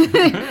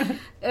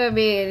 I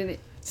mean...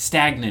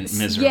 Stagnant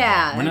miserable.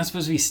 Yeah. We're not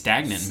supposed to be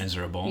stagnant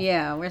miserable.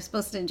 Yeah, we're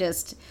supposed to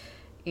just,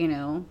 you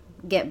know,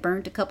 get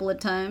burnt a couple of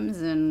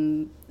times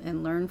and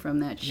learn from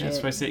that shit. Yeah,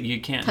 that's why I said you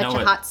can't touch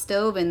a hot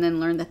stove and then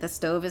learn that the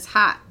stove is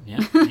hot. Yeah,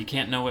 you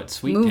can't know what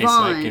sweet tastes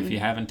like if you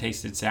haven't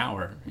tasted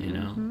sour. You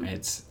know,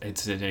 it's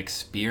an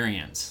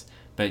experience,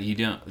 but you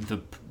don't.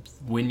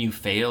 When you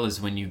fail is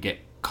when you get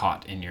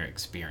caught in your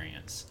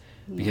experience.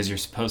 Because you're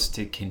supposed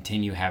to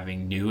continue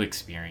having new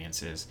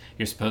experiences.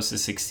 You're supposed to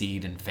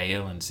succeed and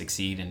fail and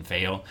succeed and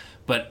fail,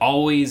 but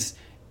always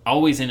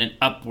in an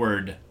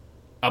upward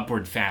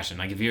fashion.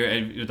 Like if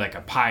you're like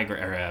a pie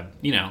or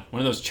one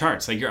of those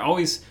charts, like you're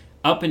always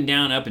up and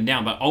down,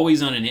 but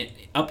always on an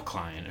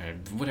upcline or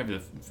whatever,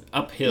 the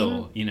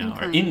uphill,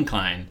 or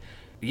incline.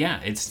 Yeah,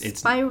 it's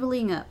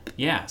spiraling up.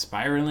 Yeah,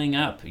 spiraling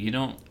up. You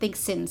don't. I think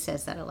Sin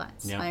says that a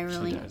lot.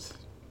 Spiraling. Yeah, she does.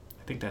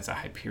 I think that's a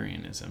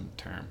Hyperionism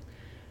term.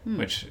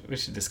 Which we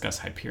should discuss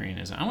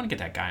Hyperionism. I want to get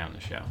that guy on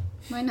the show.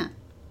 Why not?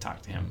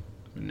 Talk to him.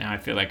 Now I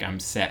feel like I'm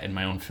set in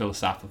my own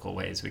philosophical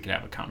ways. We could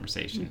have a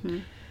conversation.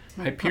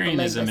 Mm-hmm.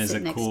 Hyperionism is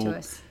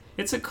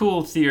it's a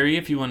cool theory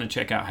if you want to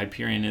check out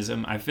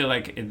Hyperionism. I feel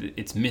like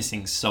it's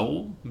missing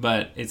soul,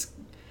 but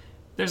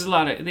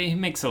he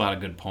makes a lot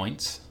of good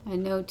points. I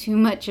know too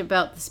much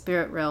about the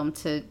spirit realm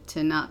to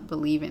not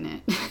believe in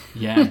it.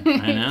 Yeah,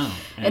 I know.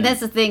 And that's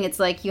the thing. It's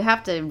like you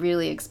have to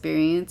really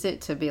experience it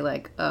to be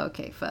like, oh,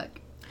 okay, fuck.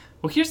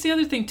 Well, here's the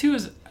other thing, too,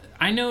 is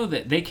I know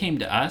that they came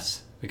to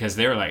us because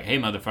they were like, hey,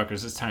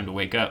 motherfuckers, it's time to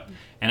wake up.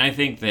 And I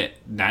think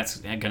that's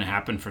going to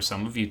happen for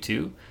some of you,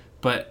 too.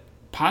 But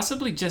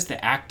possibly just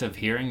the act of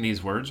hearing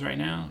these words right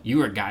now,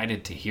 you are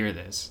guided to hear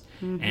this.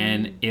 Mm-hmm.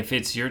 And if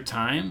it's your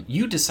time,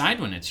 you decide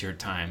when it's your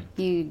time.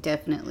 You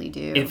definitely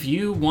do. If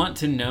you want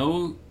to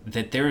know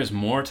that there is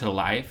more to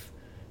life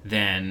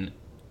than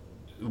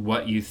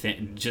what you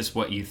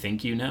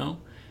think you know,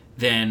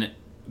 then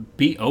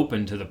be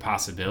open to the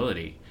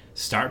possibility.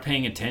 start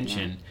paying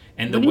attention.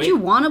 And Wouldn't you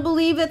want to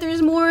believe that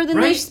there's more than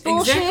this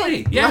bullshit?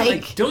 Exactly. Yeah,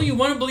 like, don't you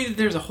want to believe that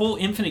there's a whole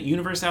infinite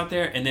universe out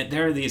there and that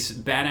there are these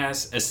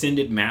badass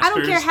ascended masters? I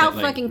don't care how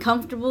fucking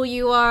comfortable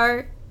you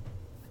are.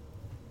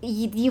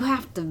 You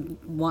have to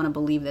want to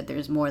believe that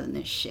there's more than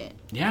this shit.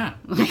 Yeah,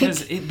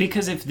 because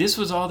if this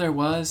was all there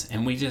was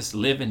and we just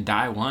live and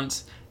die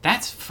once,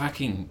 that's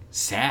fucking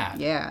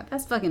sad. Yeah,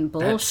 that's fucking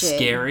bullshit. That's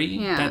scary.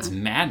 Yeah. That's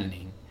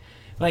maddening.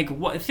 Like,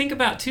 think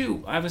about,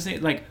 too, I was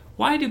saying, like,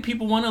 why do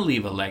people want to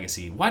leave a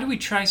legacy? Why do we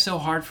try so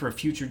hard for a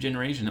future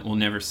generation that we'll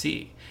never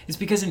see? It's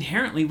because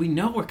inherently we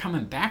know we're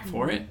coming back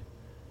for it.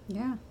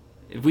 Yeah.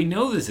 We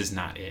know this is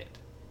not it.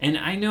 And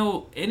I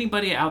know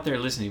anybody out there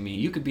listening to me,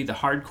 you could be the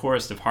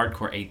hardcorest of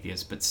hardcore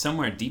atheists, but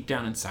somewhere deep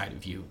down inside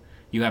of you,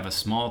 you have a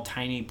small,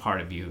 tiny part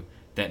of you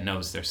that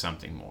knows there's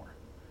something more.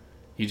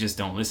 You just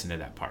don't listen to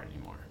that part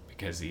anymore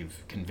because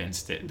you've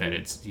convinced it that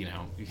it's,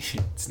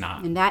 it's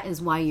not. And that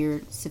is why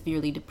you're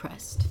severely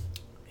depressed.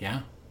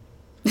 Yeah.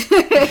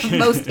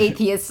 Most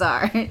atheists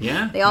are.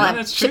 Yeah. They all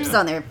have chips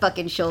on their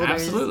fucking shoulders.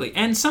 Absolutely.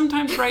 And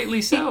sometimes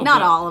rightly so.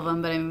 Not all of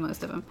them, but I mean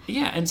most of them.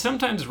 Yeah, and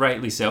sometimes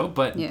rightly so,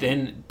 but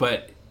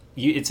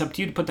it's up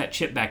to you to put that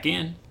chip back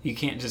in. You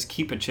can't just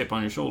keep a chip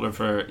on your shoulder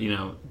for,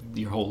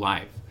 your whole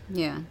life.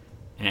 Yeah.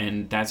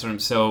 And that's what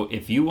so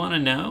if you want to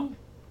know,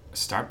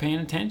 start paying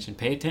attention.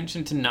 Pay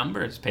attention to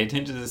numbers. Pay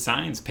attention to the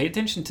signs. Pay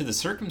attention to the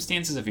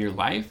circumstances of your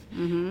life.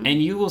 Mm-hmm.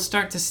 And you will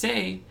start to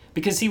say,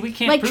 because see, we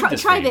can't prove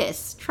this. Try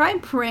this. Try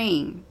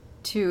praying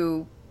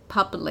to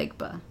Papa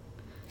Legba.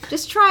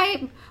 Just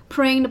try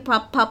praying to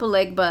Papa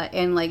Legba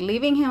and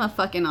leaving him a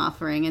fucking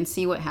offering and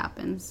see what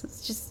happens.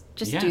 It's just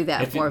do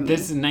that for me.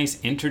 This is a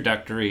nice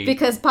introductory.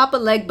 Because Papa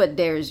Legba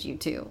dares you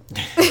to.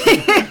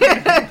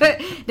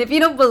 If you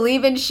don't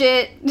believe in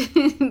shit,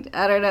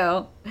 I don't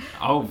know.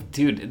 Oh,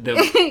 dude,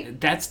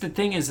 that's the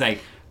thing is a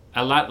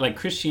lot like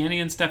Christianity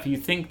and stuff. You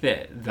think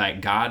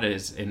that God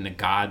is and the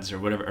gods or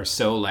whatever are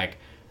so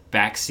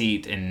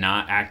backseat and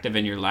not active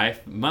in your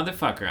life.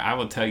 Motherfucker, I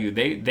will tell you,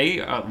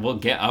 they will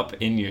get up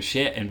in your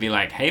shit and be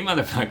like, "Hey,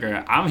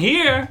 motherfucker, I'm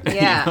here."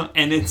 Yeah,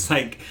 and it's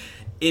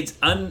it's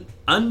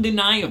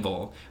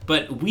undeniable,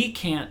 but we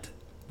can't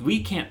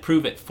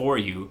prove it for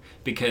you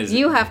because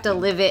you have to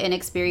live it and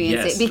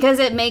experience it because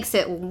it makes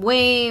it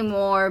way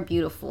more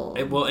beautiful.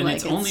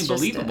 It's only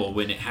believable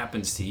when it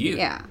happens to you.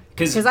 Yeah,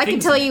 because I can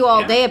tell you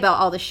all day about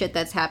all the shit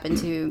that's happened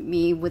to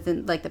me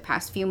within the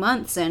past few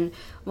months, and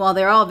while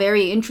they're all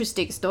very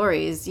interesting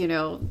stories,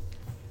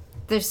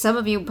 there's some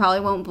of you probably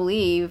won't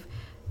believe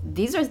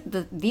these are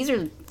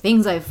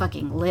things I've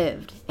fucking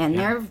lived, and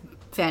they're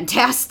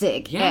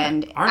fantastic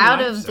and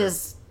out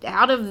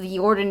of the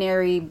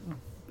ordinary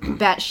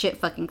batshit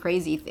fucking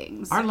crazy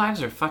things. Our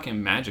lives are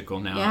fucking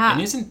magical now. Yeah.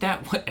 And isn't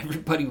that what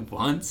everybody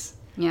wants?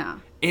 Yeah.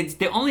 It's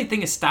the only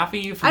thing is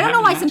stopping you from I don't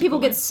know why some people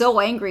get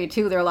so angry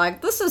too. They're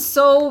like, this is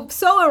so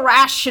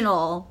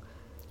irrational.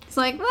 It's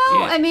like,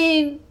 well, I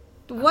mean,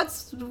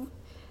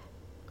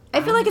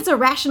 I feel like it's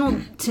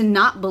irrational to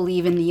not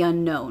believe in the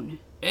unknown.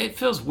 It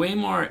feels way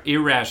more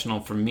irrational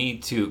for me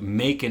to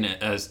make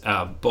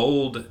a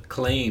bold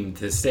claim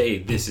to say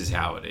this is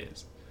how it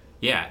is.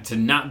 Yeah, to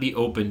not be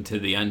open to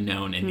the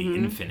unknown and the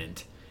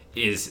infinite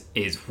is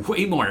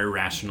way more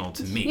irrational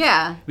to me.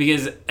 Yeah.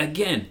 Because,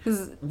 again,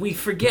 we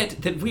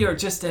forget that we are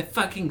just a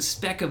fucking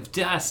speck of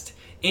dust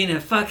in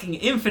a fucking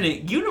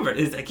infinite universe.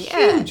 It's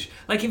huge.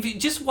 If you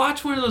just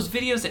watch one of those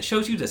videos that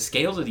shows you the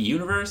scales of the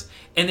universe,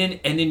 and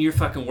then you're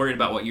fucking worried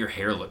about what your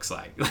hair looks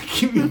like.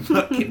 Give me a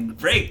fucking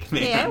break,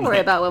 man. Yeah, I worry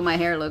about what my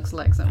hair looks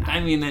like sometimes. I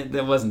mean,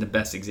 that wasn't the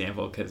best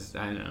example, because,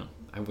 I don't know,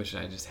 I wish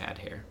I just had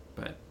hair,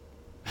 but...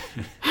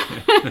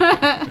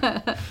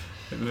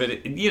 But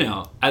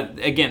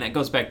again, that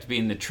goes back to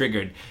being the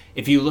triggered.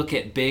 If you look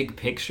at big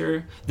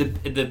picture,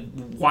 the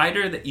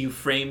wider that you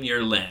frame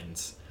your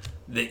lens,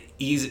 the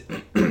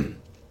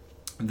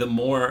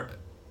more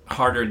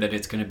harder that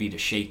it's going to be to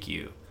shake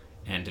you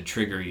and to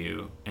trigger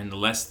you, and the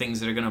less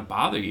things that are going to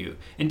bother you.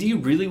 And do you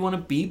really want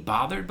to be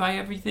bothered by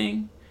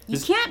everything? You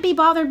can't be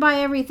bothered by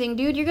everything,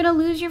 dude. You're going to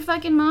lose your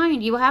fucking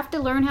mind. You have to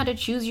learn how to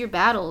choose your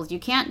battles. You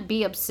can't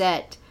be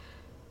upset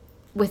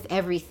with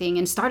everything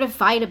and start a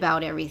fight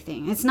about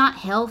everything. It's not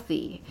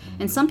healthy.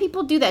 And some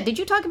people do that. Did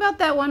you talk about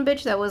that one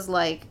bitch that was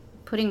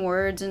putting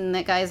words in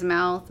that guy's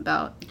mouth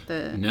about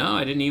the... No,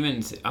 I didn't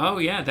even... Oh,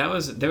 yeah, there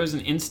was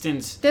an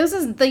instance... There was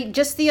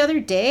just the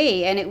other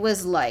day, and it was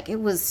so... It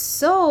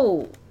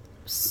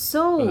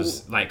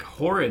was,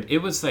 horrid. It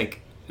was,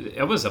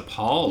 it was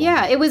appalled.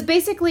 Yeah, it was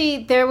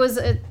basically... There was,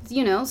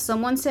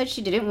 someone said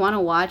she didn't want to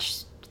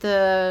watch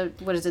the...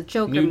 What is it?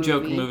 Joker movie. New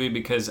Joker movie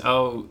because,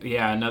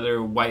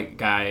 another white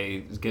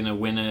guy is going to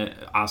win an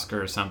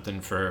Oscar or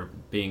something for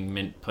playing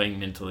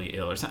mentally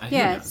ill or something.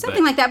 Yeah,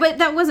 something like that. But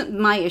that wasn't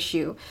my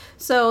issue.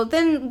 So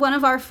then one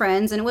of our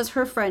friends, and it was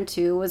her friend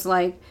too, was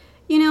like,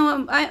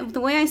 the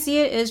way I see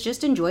it is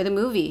just enjoy the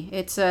movie.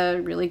 It's a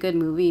really good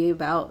movie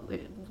about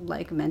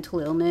mental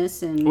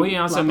illness and. Well, he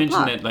also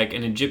mentioned that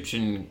an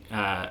Egyptian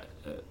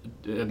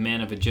a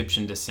man of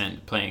Egyptian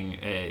descent playing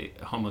a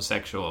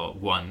homosexual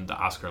won the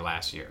Oscar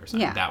last year or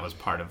something. Yeah. That was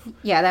part of...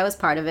 Yeah, that was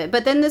part of it.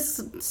 But then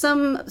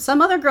some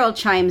other girl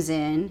chimes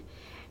in,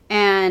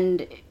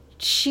 and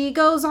she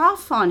goes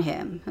off on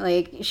him.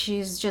 Like,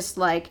 she's just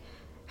like,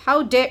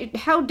 how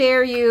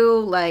dare you?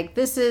 Like,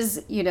 this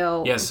is,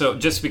 Yeah, so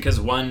just because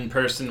one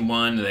person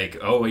won, like,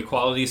 oh,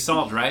 equality's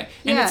solved, right?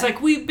 And Yeah. it's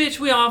like,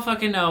 we all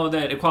fucking know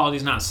that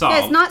equality's not solved.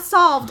 Yeah, it's not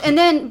solved. And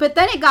then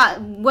it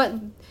got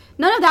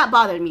none of that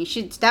bothered me.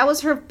 That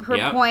was her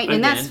Yep, point, and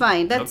again. that's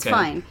fine. That's Okay.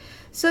 fine.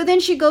 So then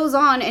she goes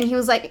on, and he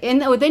was like,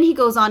 then he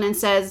goes on and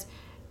says,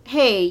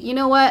 hey, you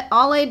know what?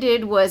 All I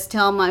did was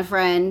tell my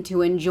friend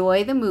to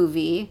enjoy the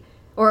movie.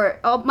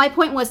 My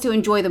point was to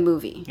enjoy the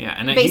movie. Yeah,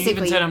 and he basically.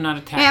 even said, I'm not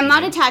attacking Hey, I'm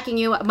not you. attacking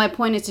you. My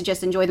point is to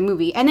just enjoy the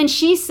movie. And then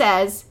she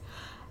says,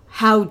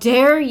 how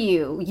dare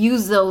you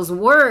use those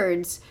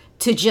words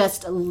to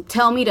just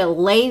tell me to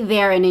lay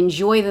there and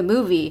enjoy the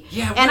movie.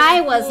 Yeah, and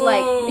I was whoa.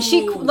 like,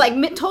 she like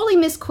totally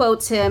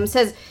misquotes him,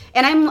 says,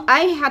 and I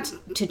had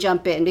to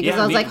jump in because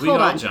I was like, we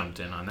hold all on. jumped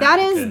in on that. That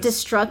is because-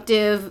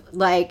 destructive,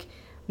 like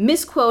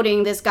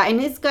misquoting this guy, and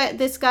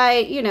this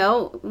guy,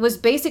 was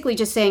basically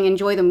just saying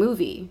enjoy the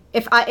movie.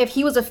 If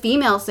he was a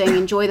female saying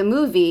enjoy the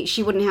movie,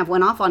 she wouldn't have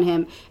went off on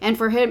him. And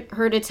for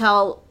her to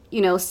tell,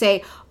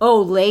 say,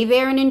 oh, lay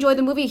there and enjoy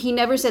the movie, he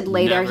never said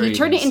lay there. Never He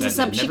turned it even into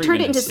said that. she Never turned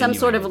it even into some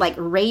sort of like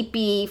insinuated.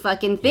 rapey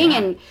fucking thing, Yeah.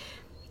 and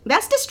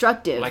that's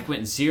destructive. Like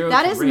went zero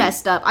That to is rape.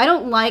 messed up. I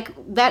don't like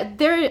that.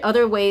 There are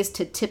other ways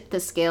to tip the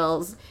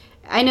scales.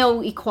 I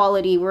know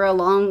equality, we're a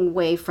long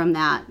way from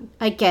that.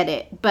 I get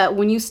it. But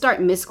when you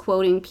start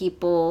misquoting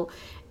people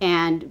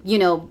and,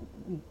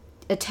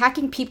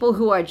 attacking people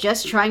who are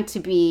just trying to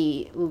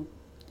be,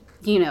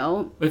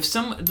 If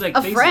some like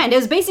a friend. It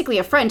was basically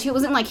a friend. It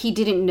wasn't like he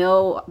didn't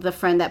know the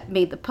friend that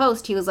made the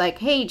post. He was like,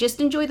 hey,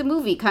 just enjoy the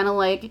movie. Kind of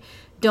like,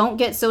 don't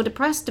get so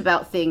depressed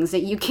about things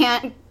that you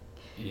can't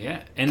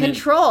Yeah, and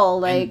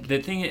control. then, Like, and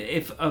the thing,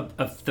 if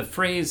the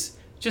phrase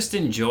 "just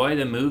enjoy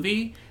the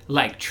movie"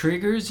 like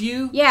triggers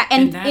you, yeah, then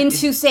and that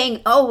into is-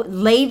 saying, oh,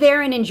 lay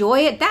there and enjoy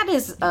it, that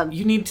is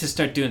you need to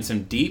start doing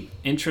some deep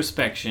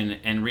introspection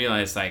and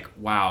realize, like,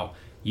 wow,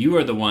 you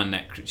are the one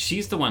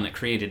she's the one that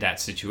created that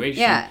situation.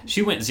 Yeah.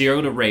 She went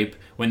zero to rape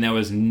when there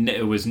was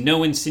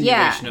no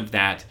insinuation of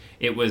that.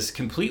 It was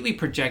completely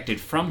projected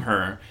from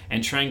her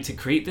and trying to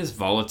create this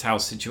volatile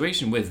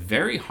situation with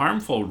very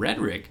harmful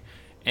rhetoric.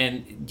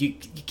 And you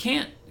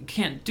can't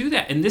do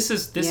that. And this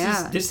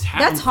happens.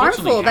 That's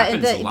harmful.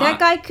 Happens a lot. That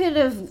guy could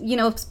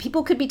have,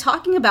 people could be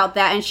talking about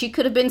that, and she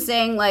could have been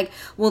saying like,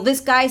 well, this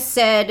guy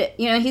said,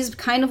 he's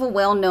kind of a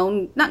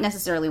well-known, not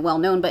necessarily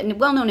well-known, but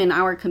well-known in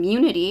our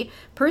community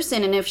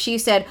person. And if she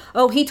said,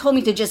 oh, he told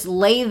me to just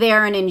lay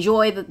there and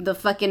enjoy the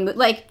fucking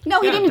like,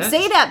 no, he Yeah, didn't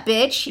say that,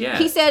 bitch. Yeah.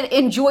 He said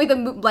enjoy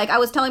like I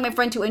was telling my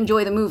friend to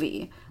enjoy the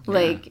movie,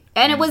 like,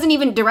 and it wasn't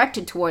even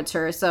directed towards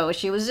her, so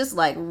she was just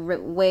like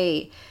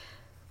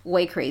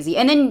way crazy.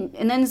 And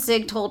then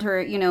Zig told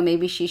her,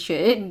 maybe she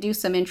should do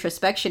some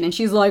introspection, and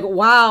she's like,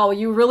 wow,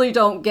 you really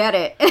don't get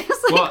it.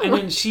 It's like, Well, and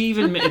then she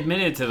even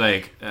admitted to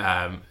like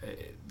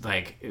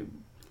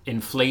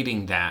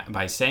inflating that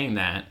by saying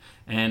that.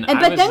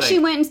 but then she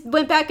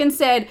went back and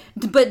said,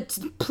 but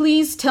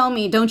please tell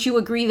me, don't you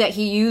agree that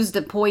he used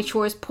a poor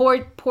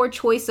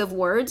choice of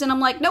words? And I'm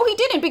like, no, he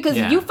didn't, because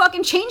you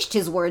fucking changed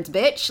his words,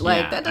 bitch.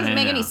 Like, that doesn't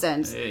make any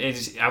sense.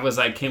 I was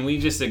like, can we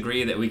just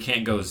agree that we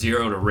can't go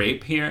zero to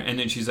rape here? And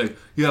then she's like,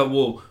 yeah,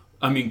 well,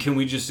 I mean, can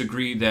we just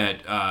agree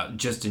that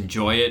just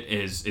enjoy it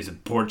is a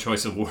poor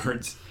choice of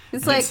words?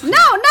 It's And like, no,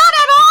 not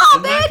at all,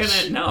 I'm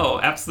bitch. no,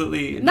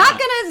 absolutely Not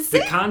gonna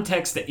The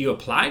context that you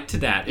applied to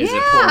that is a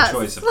Yeah,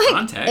 poor choice of like,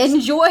 context.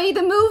 enjoy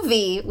the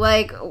movie.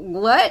 Like,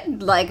 what?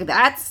 Like,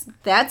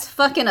 that's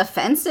fucking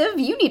offensive.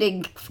 You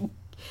need to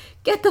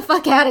get the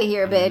fuck out of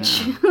here,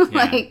 bitch.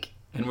 Yeah. Like,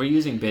 and we're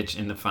using bitch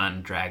in the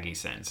fun, draggy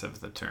sense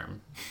of the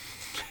term.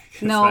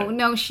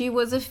 no, she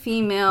was a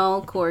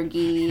female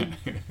corgi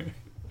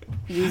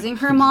using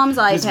her mom's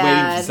Just waiting for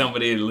iPad.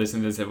 somebody to listen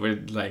to this that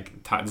we're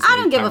like talking. I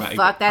don't give a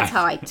fuck. That's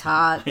how I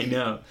talk. I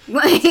know.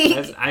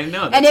 Like, I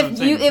know. That's and what I'm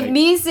saying. if Like,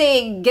 me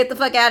saying "get the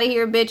fuck out of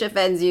here, bitch"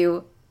 offends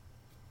you,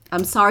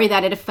 I'm sorry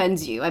that it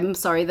offends you. I'm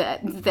sorry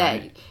that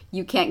Right.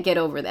 you can't get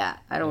over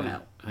that. I don't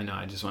know. I know.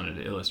 I just wanted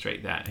to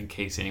illustrate that in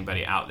case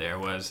anybody out there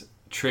was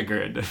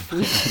triggered.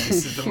 This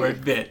is the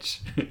word bitch.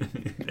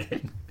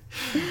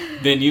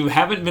 then you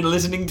haven't been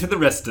listening to the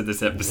rest of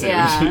this episode.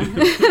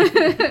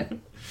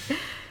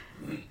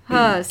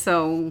 Yeah.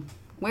 So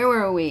where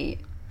were we?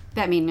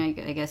 I mean, I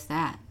guess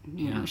that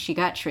she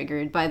got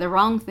triggered by the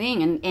wrong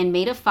thing and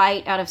made a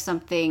fight out of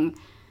something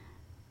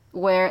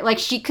where, like,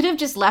 she could have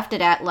just left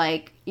it at,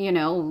 like,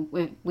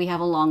 we have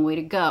a long way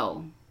to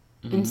go.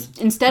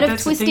 Instead But of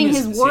that's the twisting thing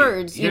his is- see,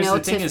 words, here's the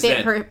thing to is fit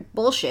that her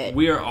bullshit.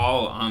 We are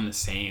all on the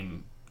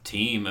same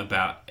team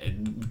about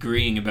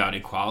agreeing about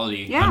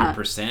equality. Yeah.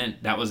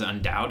 100%. That was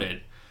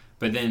undoubted.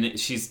 But then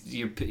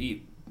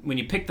when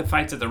you pick the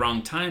fights at the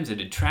wrong times, it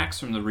detracts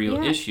from the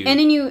real issue.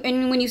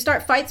 And when you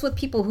start fights with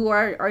people who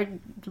are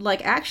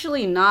like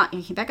actually not,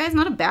 that guy's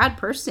not a bad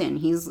person.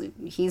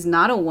 He's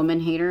not a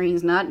woman hater.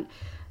 He's not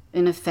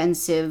an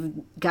offensive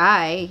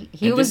guy.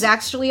 He was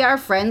actually our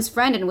friend's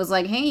friend and was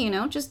like, hey,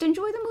 just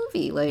enjoy the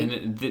movie. Like,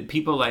 and the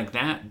people like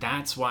that,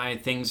 that's why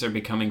things are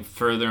becoming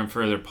further and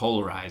further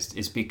polarized,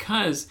 is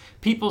because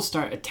people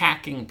start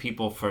attacking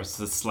people for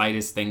the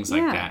slightest things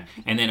like that,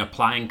 and then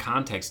applying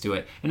context to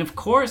it. And of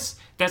course,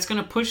 that's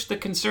going to push the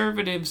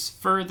conservatives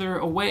further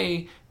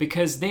away,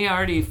 because they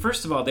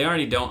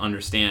already don't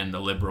understand the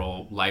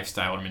liberal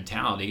lifestyle or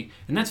mentality,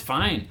 and that's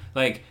fine.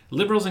 Like,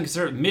 liberals and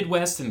conservative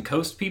Midwest and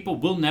coast people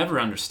will never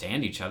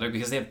understand each other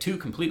because they have two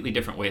completely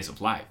different ways of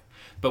life.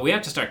 But we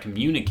have to start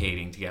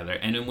communicating together,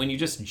 and then when you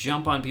just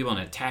jump on people and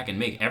attack and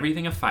make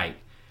everything a fight,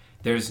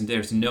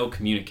 there's no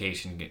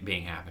communication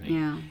being happening.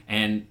 Yeah.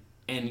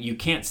 And you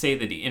can't say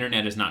that the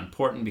internet is not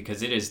important,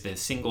 because it is the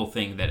single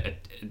thing that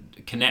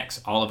connects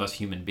all of us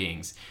human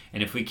beings.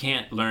 And if we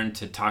can't learn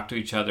to talk to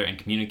each other and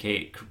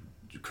communicate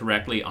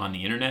correctly on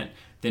the internet,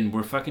 then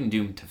we're fucking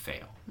doomed to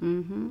fail.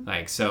 Mm-hmm.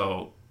 Like,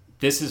 so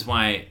this is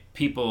why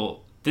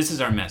this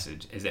is our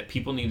message, is that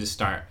people need to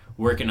start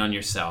working on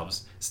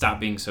yourselves,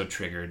 stop being so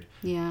triggered,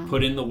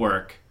 put in the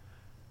work,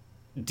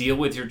 deal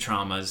with your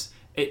traumas.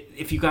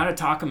 If you got to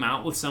talk them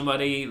out with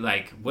somebody,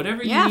 like,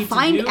 whatever you need to do.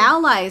 Find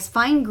allies,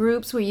 find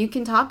groups where you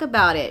can talk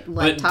about it.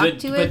 Like, talk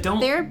to a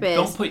therapist.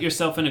 Don't put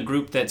yourself in a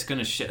group that's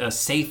going to a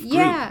safe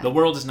group. The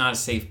world is not a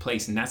safe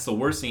place, and that's the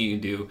worst thing you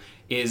can do.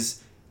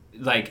 Is,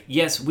 like,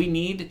 yes,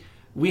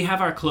 we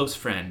have our close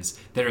friends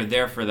that are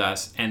there for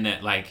us and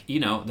that, like,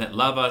 that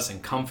love us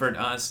and comfort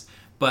us,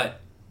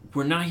 but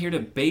we're not here to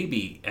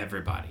baby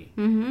everybody.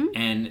 Mm-hmm.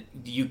 And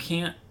you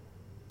can't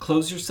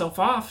close yourself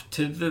off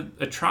to the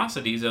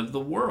atrocities of the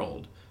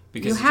world,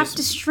 because you have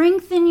to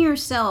strengthen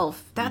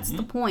yourself. That's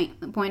the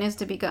point. The point is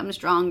to become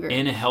stronger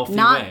in a healthy way,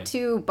 not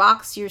to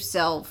box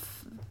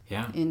yourself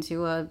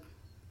into a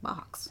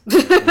box.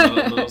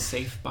 a little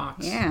safe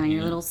box.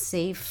 Your little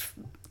safe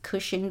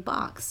cushioned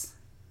box.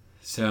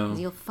 So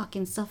you'll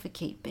fucking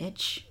suffocate,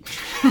 bitch.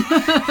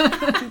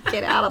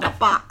 Get out of the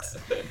box.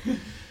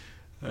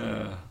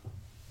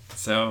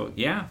 So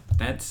yeah,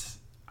 I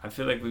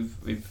feel like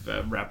we've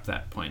wrapped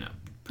that point up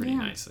pretty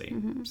nicely.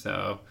 Mm-hmm.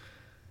 So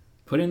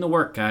put in the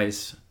work,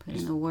 guys. Put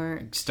in the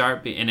work.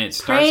 Starts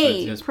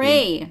with just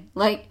pray.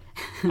 Like,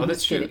 oh,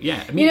 that's true.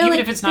 Yeah, I mean, even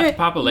if it's not the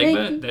Papa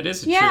Legba, that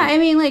is true. Yeah, I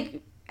mean,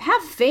 like,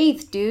 have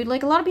faith, dude.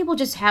 Like, a lot of people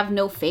just have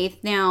no faith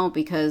now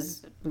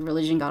because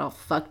religion got all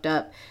fucked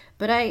up.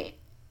 But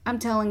I'm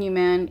telling you,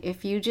 man,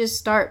 if you just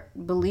start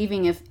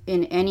believing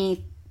in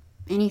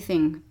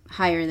anything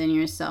higher than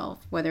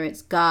yourself, whether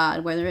it's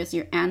God, whether it's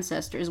your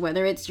ancestors,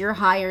 whether it's your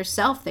higher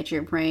self that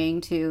you're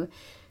praying to,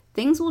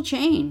 things will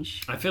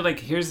change. I feel like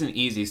here's an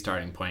easy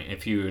starting point.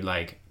 If you're,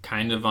 like,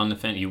 kind of on the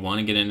fence, you want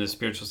to get into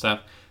spiritual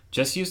stuff,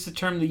 just use the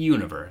term the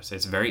universe.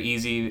 It's very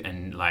easy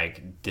and,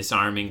 like,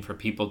 disarming for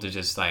people to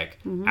just, like,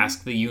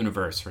 ask the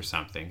universe for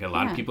something. A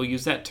lot of people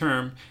use that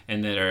term,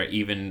 and that are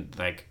even,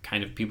 like,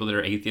 kind of people that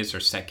are atheists or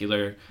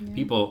secular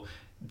people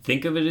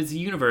think of it as the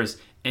universe.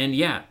 And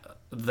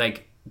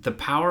like, the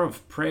power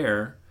of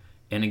prayer,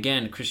 and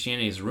again,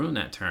 Christianity has ruined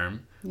that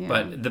term,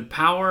 but the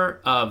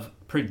power of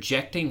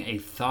projecting a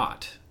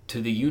thought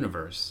to the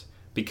universe,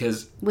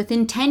 because with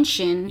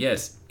intention,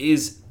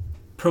 is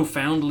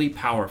profoundly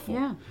powerful.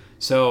 Yeah.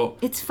 So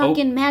it's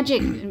fucking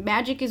magic.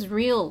 Magic is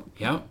real.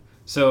 Yeah.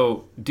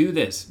 So do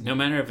this. No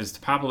matter if it's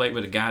to Papa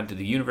Legba, to God, to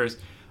the universe,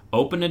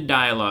 open a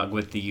dialogue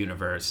with the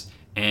universe,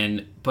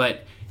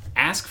 but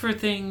ask for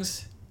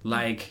things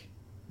like,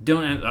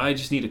 I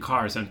just need a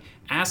car or something.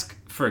 Ask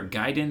for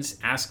guidance.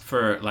 Ask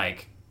for,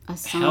 like, a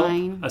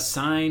sign. Help, a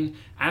sign.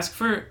 Ask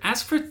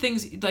for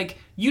things like,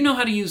 you know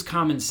how to use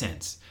common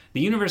sense. The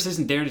universe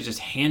isn't there to just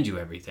hand you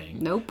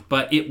everything. Nope.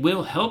 But it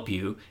will help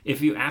you if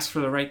you ask for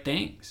the right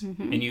things.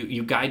 Mm-hmm. And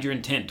you guide your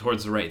intent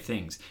towards the right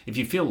things. If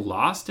you feel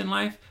lost in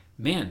life,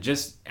 man,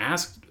 just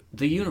ask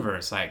the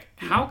universe, like,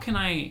 how can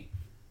I get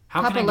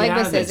out of this? Papa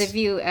Legba says if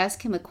you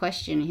ask him a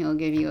question, he'll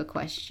give you a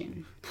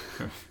question.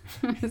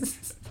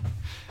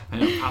 I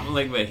know Papa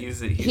Legba,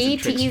 he's a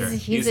trickster.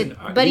 He's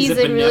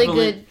a really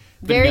good,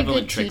 very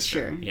good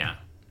teacher. Yeah.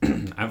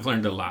 I've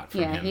learned a lot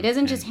from him. Yeah, he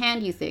doesn't just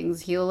hand you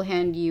things. He'll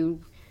hand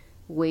you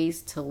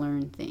ways to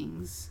learn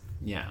things.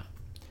 Yeah.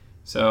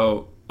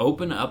 So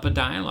open up a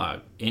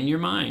dialogue in your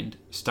mind.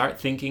 Start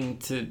thinking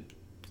to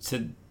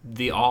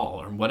the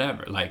all or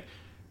whatever. Like,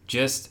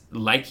 just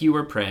like you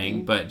were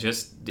praying, but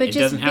it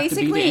doesn't have to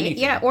be to anything.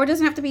 Yeah, or it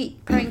doesn't have to be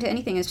praying to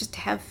anything. It's just to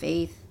have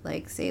faith.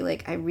 Like, say,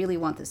 like, I really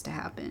want this to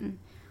happen.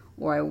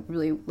 Or I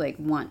really, like,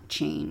 want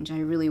change. I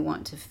really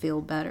want to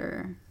feel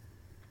better.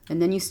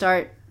 And then you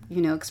start,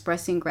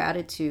 expressing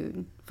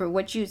gratitude for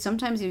what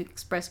sometimes you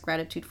express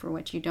gratitude for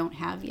what you don't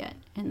have yet.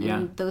 And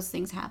then those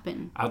things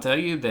happen. I'll tell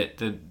you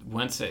that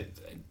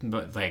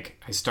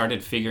I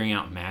started figuring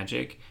out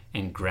magic,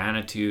 and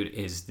gratitude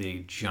is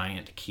the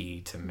giant key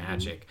to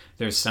magic. Mm-hmm.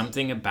 There's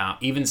something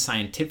about, even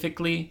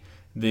scientifically,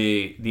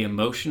 the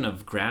emotion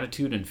of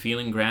gratitude and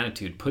feeling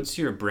gratitude puts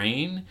your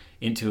brain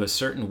into a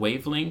certain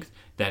wavelength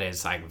that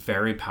is like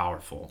very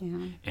powerful.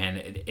 And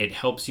it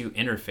helps you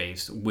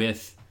interface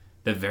with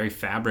the very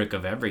fabric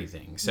of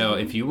everything. So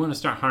if you want to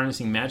start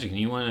harnessing magic and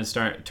you want to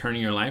start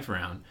turning your life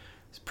around,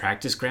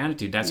 practice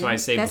gratitude. That's why I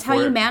say that's how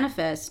you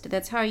manifest.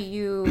 That's how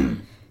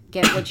you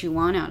get what you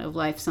want out of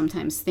life.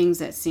 Sometimes things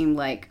that seem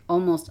like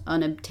almost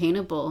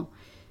unobtainable,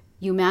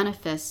 you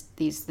manifest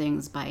these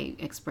things by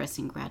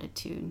expressing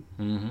gratitude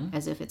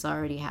as if it's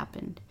already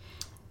happened.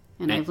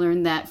 And I've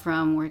learned that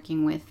from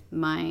working with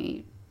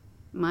my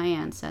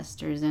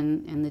ancestors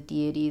and the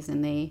deities,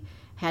 and they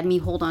had me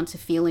hold on to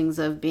feelings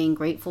of being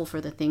grateful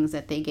for the things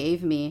that they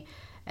gave me.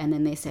 And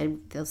then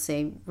they'll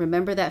say,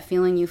 remember that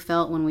feeling you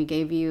felt when we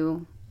gave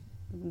you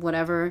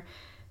whatever?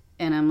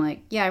 And I'm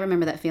like, yeah, I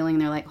remember that feeling.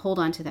 And they're like, hold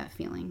on to that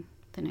feeling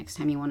the next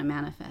time you want to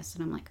manifest.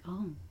 And I'm like,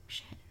 oh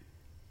shit,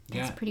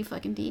 that's pretty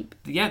fucking deep.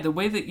 Yeah, the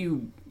way that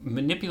you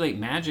manipulate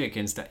magic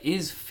and stuff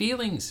is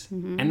feelings.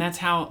 And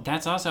that's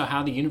also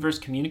how the universe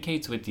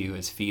communicates with you,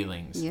 is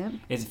feelings.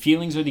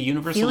 Feelings are the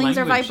universal feelings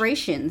language. Are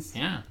vibrations.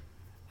 Yeah.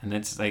 And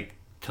that's like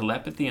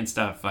telepathy and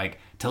stuff. Like,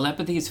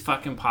 telepathy is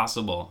fucking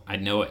possible. I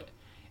know it.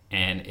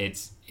 And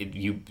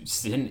you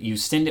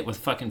send it with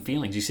fucking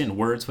feelings. You send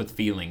words with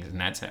feelings, and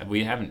that's how,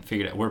 we haven't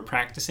figured it. We're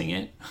practicing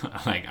it.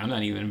 Like, I'm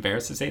not even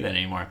embarrassed to say that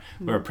anymore.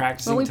 We're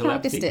practicing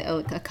telepathy.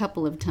 Practiced it a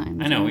couple of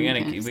times. I know, we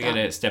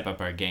gotta step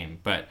up our game.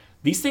 But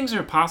these things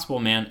are possible,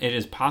 man. It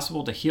is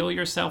possible to heal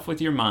yourself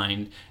with your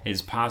mind. It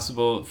is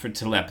possible for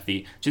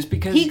telepathy. Just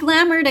because he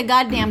glamoured a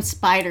goddamn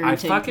spider. I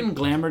fucking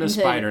glamoured a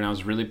spider, and I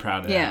was really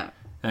proud of that. Yeah.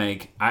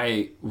 Like,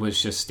 I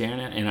was just staring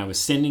at it, and I was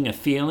sending a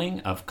feeling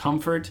of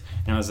comfort,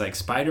 and I was like,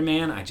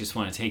 Spider-Man, I just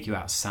want to take you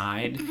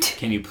outside.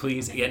 Can you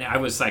please? And I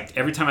was like,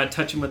 every time I'd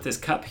touch him with this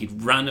cup,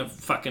 he'd run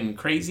fucking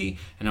crazy,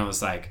 and I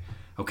was like,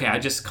 okay, I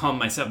just calmed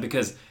myself,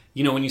 because,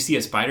 you know, when you see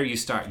a spider, you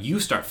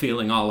start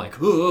feeling all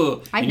like,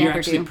 oh, and you're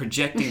actually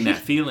projecting that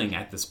feeling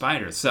at the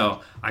spider.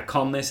 So I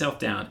calmed myself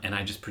down, and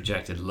I just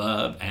projected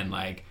love, and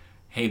like,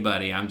 hey,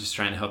 buddy, I'm just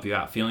trying to help you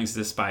out. Feelings to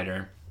the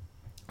spider,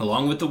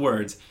 along with the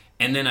words.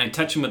 And then I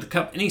touch him with the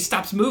cup, and he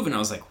stops moving. I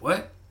was like,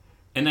 what?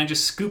 And I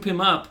just scoop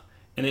him up,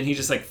 and then he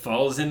just, like,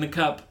 falls in the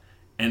cup.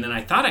 And then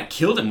I thought I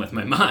killed him with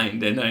my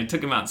mind. And then I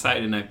took him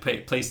outside, and I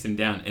placed him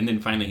down. And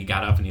then finally he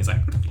got up, and he's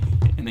like,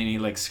 and then he,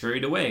 like,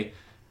 scurried away.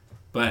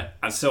 But,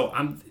 so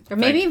I'm... Or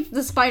maybe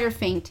the spider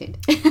fainted.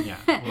 Yeah.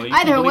 Well,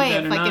 either way,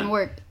 it fucking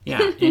worked.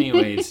 Yeah,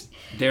 anyways,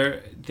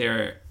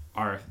 there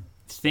are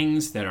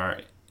things that are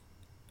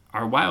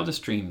our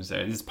wildest dreams.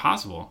 It's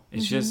possible.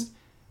 It's just...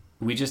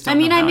 We just don't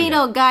know how I made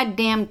yet. a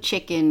goddamn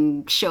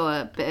chicken show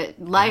up,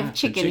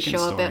 chicken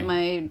show up at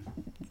my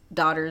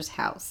daughter's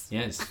house.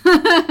 Yes.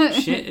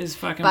 Shit is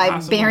fucking by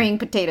possible. burying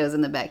potatoes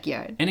in the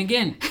backyard. And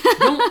again,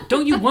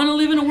 don't you want to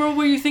live in a world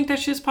where you think that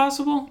shit's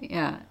possible?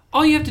 Yeah.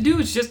 All you have to do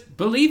is just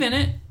believe in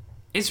it.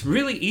 It's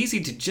really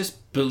easy to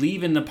just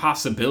believe in the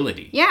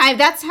possibility. Yeah,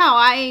 that's how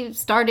I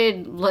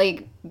started,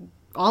 like,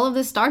 all of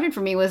this started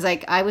for me was,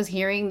 like, I was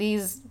hearing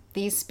these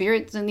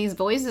spirits and these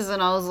voices,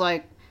 and I was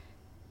like,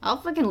 I'll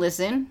fucking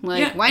listen.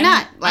 Like, why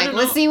not? Like,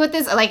 let's see what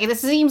this... Like,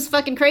 this seems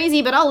fucking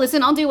crazy, but I'll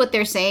listen. I'll do what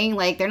they're saying.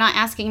 Like, they're not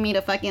asking me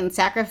to fucking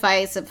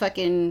sacrifice a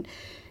fucking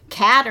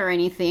cat or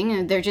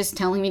anything. They're just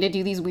telling me to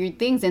do these weird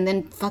things, and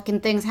then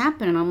fucking things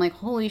happen, and I'm like,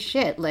 holy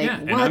shit. Like,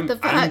 what the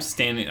fuck?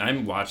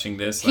 I'm watching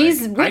this.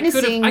 He's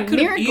witnessing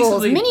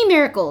miracles, mini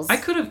miracles. I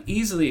could have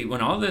easily,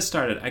 when all this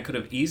started, I could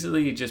have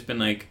easily just been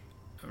like,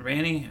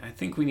 Randy, I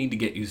think we need to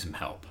get you some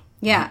help.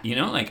 Yeah. You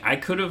know, like, I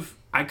could have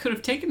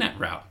taken that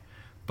route.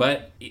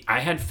 But I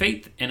had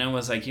faith, and I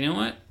was like, you know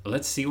what?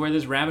 Let's see where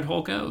this rabbit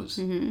hole goes.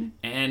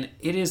 And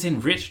it has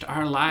enriched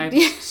our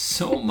lives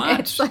so much.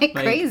 It's like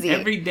crazy.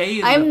 Every day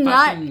is I'm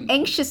not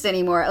anxious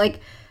anymore. Like,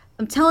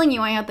 I'm telling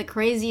you, I had the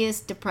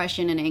craziest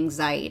depression and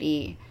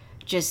anxiety.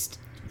 Just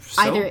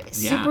either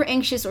super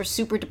anxious or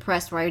super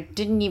depressed, where I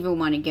didn't even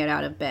want to get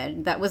out of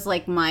bed. That was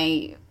like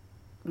my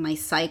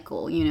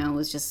cycle, you know. It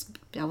was just,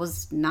 I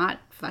was not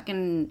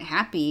fucking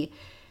happy.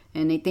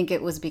 And I think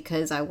it was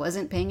because I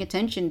wasn't paying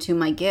attention to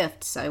my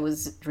gifts. I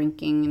was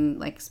drinking and,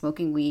 like,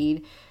 smoking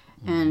weed.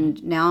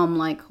 And now I'm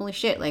like, holy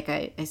shit. Like,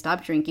 I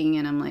stopped drinking,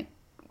 and I'm like,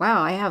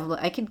 wow,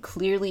 I could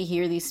clearly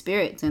hear these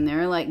spirits. And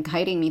they're, like,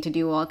 guiding me to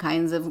do all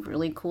kinds of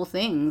really cool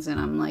things. And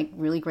I'm, like,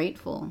 really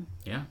grateful.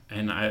 Yeah.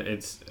 And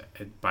it's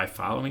by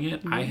following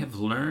it, I have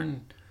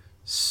learned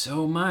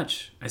so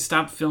much. I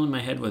stopped filling my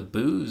head with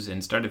booze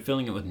and started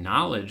filling it with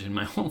knowledge, and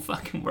my whole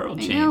fucking world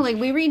changed. I know, like,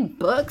 we read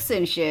books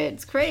and shit.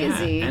 It's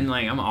crazy. Yeah, and,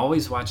 like, I'm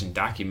always watching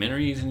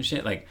documentaries and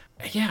shit. Like,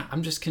 yeah,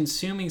 I'm just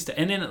consuming stuff.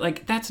 And then,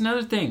 like, that's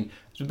another thing.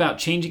 It's about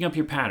changing up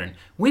your pattern.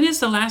 When is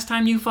the last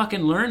time you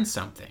fucking learned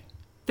something?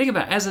 Think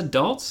about it. As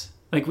adults,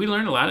 Like, we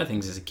learn a lot of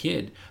things as a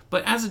kid,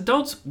 but as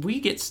adults, we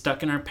get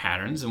stuck in our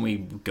patterns, and we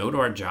go to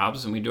our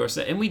jobs, and we do our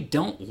stuff, and we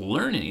don't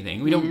learn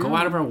anything. We don't go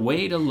out of our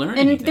way to learn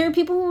anything. And there are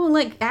people who,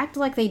 like, act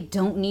like they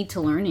don't need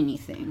to learn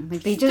anything.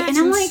 Like, they just... That's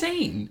and I'm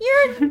insane.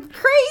 like, you're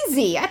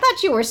crazy. I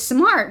thought you were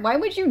smart. Why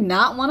would you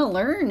not want to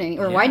learn?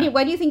 Or why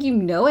do you think you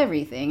know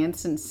everything?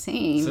 It's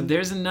insane. So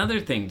there's another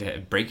thing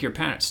to break your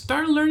pattern.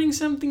 Start learning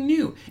something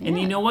new.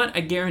 And you know what? I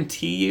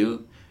guarantee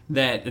you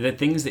that the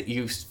things that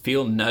you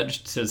feel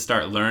nudged to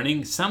start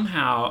learning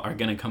somehow are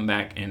going to come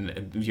back,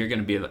 and you're going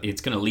to be, it's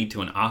going to lead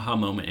to an aha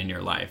moment in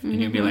your life.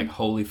 And you'll be like,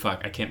 holy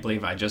fuck, I can't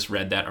believe I just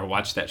read that or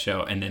watched that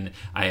show, and then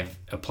I've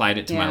applied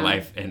it to my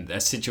life, and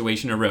a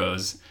situation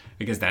arose,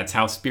 because that's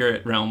how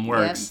spirit realm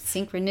works.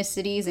 Yep.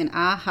 Synchronicities and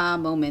aha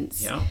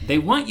moments. Yeah. They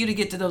want you to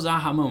get to those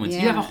aha moments.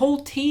 You have a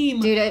whole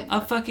team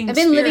of fucking I've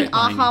been living spirit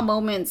aha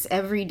moments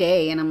every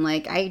day, and I'm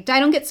like, I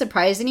don't get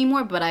surprised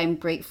anymore, but I'm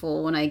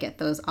grateful when I get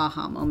those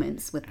aha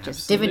moments with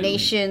just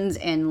divinations,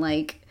 and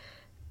like,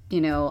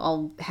 you know,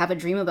 I'll have a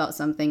dream about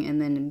something,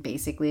 and then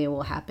basically it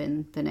will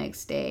happen the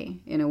next day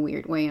in a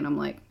weird way, and I'm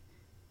like,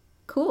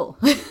 cool.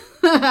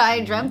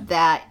 I dreamt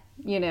that,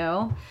 you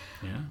know.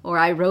 Yeah. Or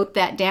I wrote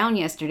that down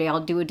yesterday.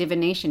 I'll do a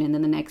divination, and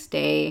then the next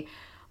day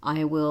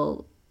I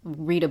will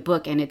read a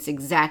book, and it's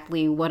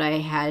exactly what I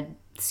had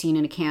seen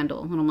in a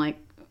candle. And I'm like,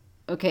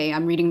 okay,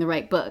 I'm reading the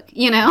right book,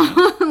 you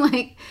know?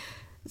 Like,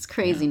 it's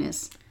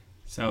craziness. Yeah.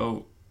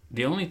 So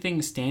the only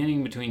thing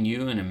standing between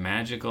you and a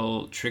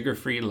magical,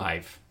 trigger-free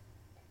life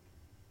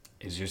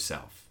is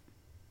yourself.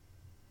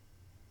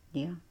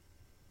 Yeah.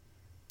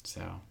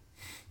 So,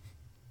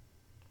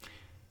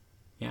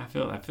 yeah, I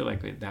feel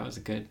like that was a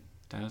good talk.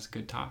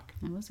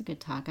 That was a good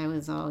talk. I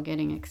was all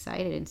getting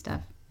excited and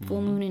stuff.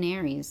 Full moon in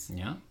Aries.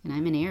 Yeah. And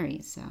I'm in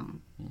Aries, so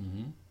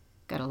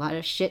got a lot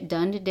of shit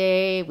done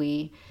today.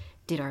 We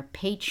did our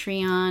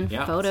Patreon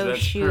photo so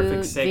that's shoot,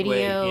 perfect segue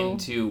video.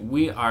 into,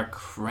 we are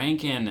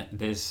cranking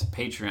this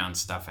Patreon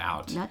stuff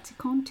out. Lots of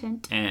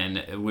content.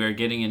 And we're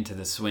getting into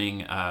the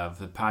swing of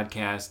the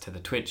podcast to the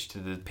Twitch to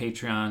the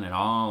Patreon. It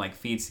all like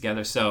feeds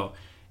together. So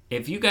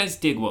if you guys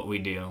dig what we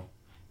do,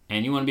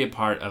 and you want to be a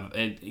part of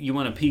it, you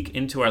want to peek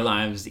into our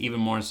lives even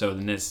more so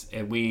than this,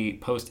 we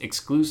post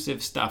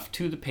exclusive stuff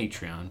to the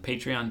Patreon,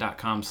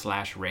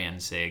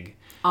 patreon.com/rancig.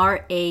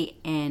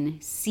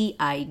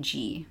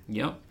 RANCIG.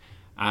 Yep.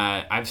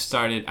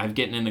 I've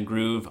gotten in the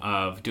groove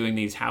of doing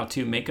these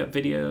how-to makeup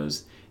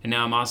videos, and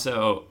now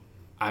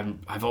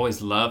I've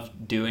always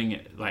loved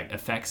doing like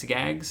effects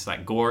gags,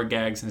 like gore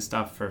gags and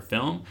stuff for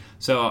film.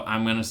 So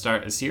I'm going to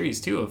start a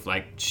series too of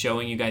like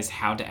showing you guys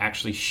how to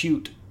actually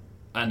shoot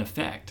an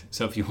effect.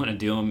 So if you want to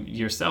do them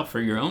yourself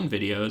for your own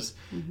videes,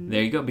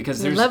 there you go.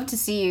 Because We'd love to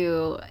see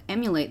you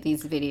emulate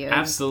these videos.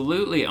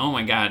 Absolutely. Oh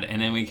my God.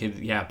 And then we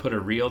could put a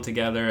reel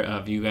together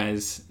of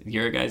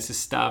your guys'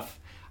 stuff.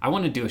 I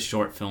want to do a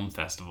short film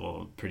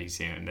festival pretty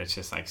soon that's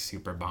just like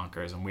super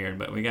bonkers and weird,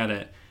 but we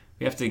have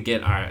to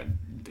get our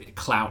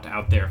clout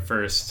out there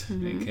first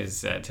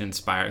because to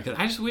inspire,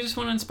 because we just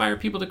want to inspire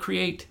people to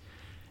create.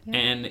 Yep.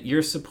 And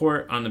your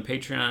support on the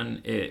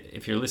Patreon,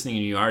 if you're listening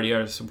and you already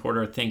are a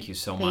supporter, thank you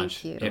so much.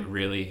 Thank you. It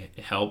really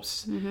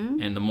helps.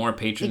 And the more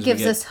patrons it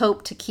gives us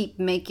hope to keep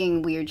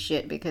making weird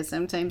shit, because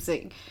sometimes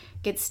it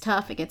gets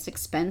tough, it gets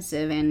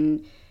expensive,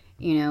 and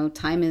you know,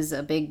 time is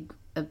a big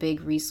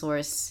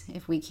resource.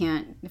 If we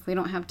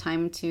don't have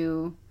time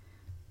to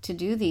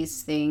do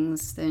these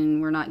things, then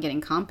we're not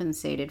getting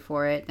compensated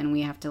for it. Then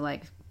we have to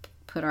like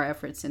put our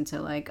efforts into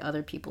like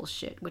other people's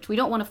shit, which we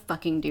don't want to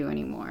fucking do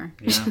anymore.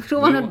 Yeah. We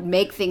don't want to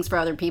make things for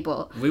other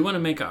people. We want to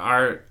make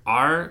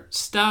our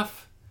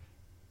stuff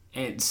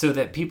and so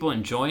that people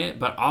enjoy it,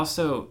 but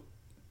also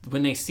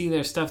when they see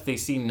their stuff, they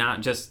see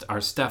not just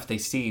our stuff, they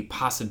see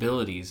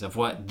possibilities of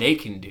what they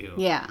can do.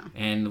 Yeah.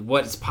 And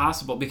what's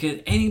possible,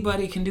 because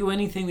anybody can do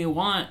anything they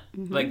want.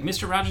 Like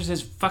Mr. Rogers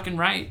is fucking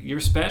right. You're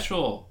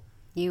special.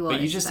 You are. But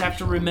you just special. have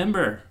to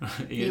remember.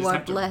 you are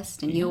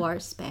blessed and you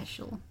are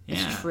special. Yeah.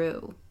 It's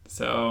true.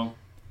 So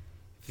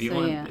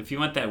if you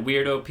want that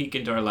weirdo peek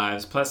into our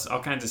lives, plus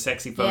all kinds of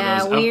sexy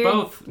photos of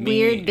both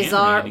me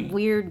and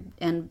weird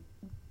and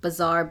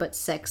bizarre but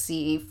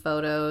sexy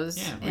photos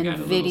and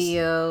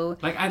video.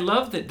 Like, I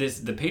love that the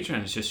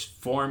Patreon is just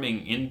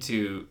forming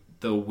into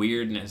the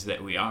weirdness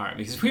that we are,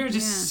 because we are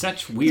just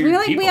such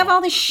weird people. We have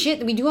all this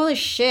shit. We do all this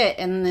shit,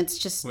 and it's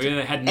just we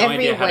had no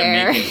idea how to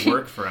make it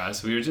work for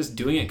us. We were just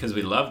doing it because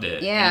we loved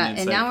it. Yeah,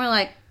 and now we're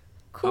like,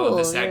 cool. Oh,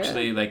 this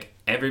actually, like,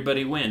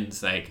 everybody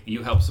wins. Like,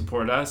 you help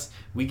support us,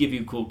 we give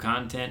you cool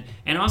content,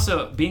 and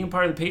also being a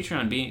part of the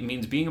Patreon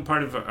means being a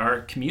part of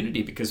our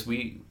community, because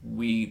we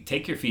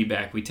take your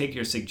feedback, we take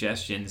your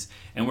suggestions,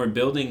 and we're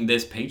building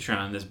this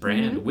Patreon, this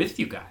brand with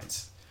you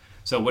guys.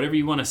 So whatever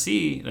you want to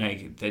see,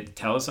 like,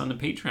 tell us on the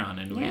Patreon,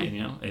 and we,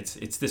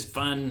 it's this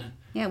fun.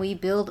 Yeah, we'll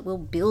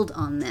build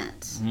on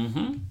that.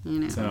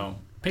 So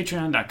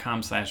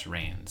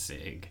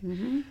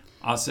patreon.com/rancig.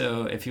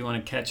 Also, if you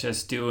want to catch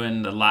us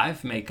doing the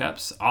live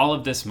makeups all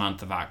of this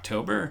month of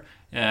October,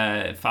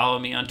 follow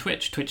me on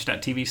Twitch,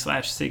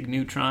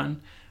 twitch.tv/signeutron.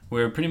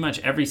 we're pretty much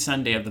every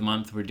Sunday of the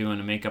month we're doing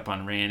a makeup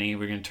on Ranny.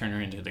 We're going to turn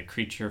her into the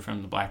creature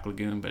from the Black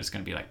Lagoon, but it's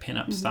going to be like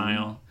pinup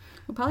style.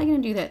 We're probably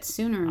going to do that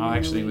sooner. Oh,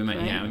 actually, we week, might.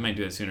 right? Yeah, we might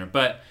do it sooner.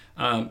 But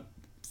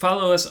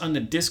follow us on the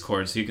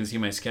Discord so you can see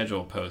my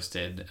schedule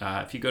posted.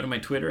 If you go to my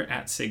Twitter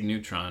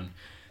 @SigNeutron,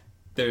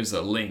 there's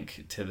a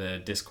link to the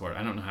Discord.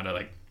 I don't know how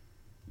to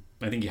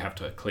I think you have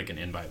to click an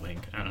invite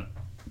link. I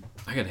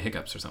got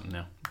hiccups or something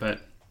now,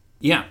 but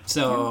yeah.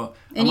 So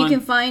and you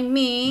can find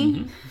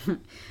me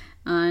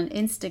on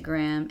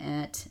Instagram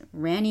at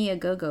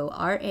Rannieagogo,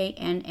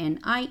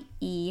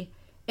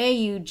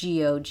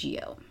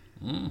 RANNIEAUGOGO.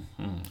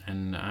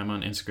 And I'm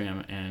on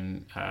Instagram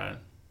and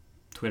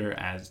Twitter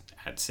at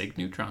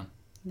 @SigNeutron.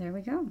 There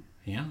we go.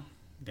 Yeah,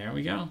 there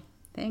we go.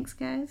 Thanks,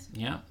 guys.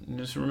 Yeah, and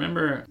just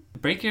remember,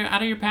 break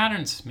out of your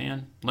patterns,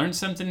 man. Learn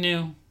something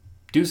new.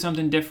 Do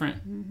something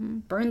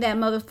different. Burn that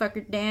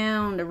motherfucker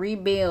down to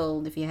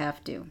rebuild if you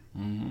have to.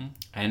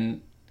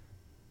 And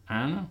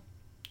I don't know.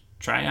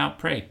 Try out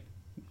pray.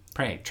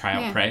 Try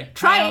out pray.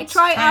 Try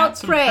out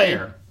some pray.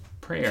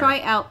 Prayer. Try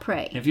out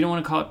pray. And if you don't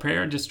want to call it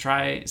prayer, just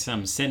try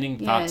some sending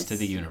thoughts to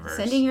the universe.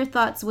 Sending your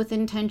thoughts with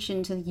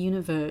intention to the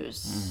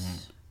universe.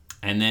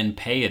 And then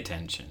pay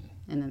attention.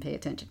 And then pay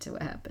attention to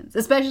what happens.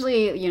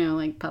 Especially,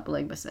 like Papa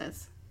Legba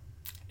says.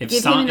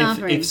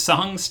 If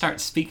songs start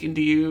speaking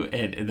to you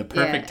at the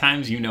perfect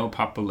times,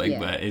 Papa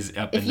Legba is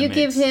up in the mix. If you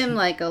give him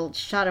like a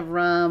shot of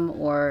rum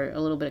or a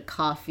little bit of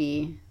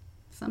coffee,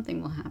 something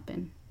will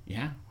happen.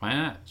 Yeah, why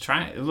not?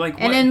 Try it.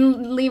 And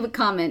then leave a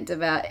comment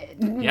about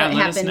what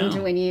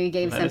happened when you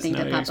gave something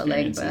to Papa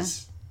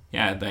Legba.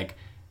 Yeah,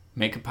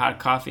 make a pot of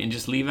coffee and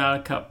just leave out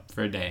a cup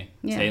for a day.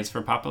 Yeah. Say it's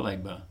for Papa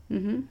Legba.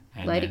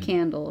 Light a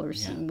candle or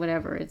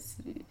whatever.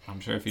 I'm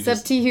sure if you it's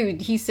up to you.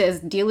 He says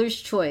dealer's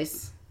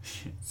choice.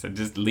 So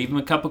just leave him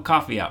a cup of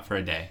coffee out for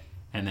a day,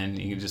 and then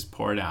you can just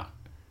pour it out.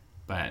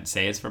 But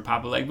say it's for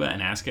Papa Legba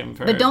and ask him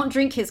for... But don't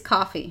drink his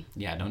coffee.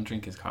 Yeah, don't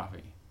drink his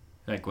coffee.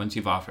 Once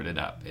you've offered it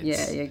up,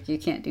 you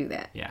can't do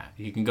that. Yeah,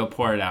 you can go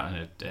pour it out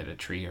at a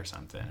tree or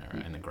something, or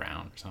in the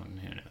ground or something.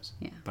 Who knows?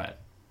 Yeah. But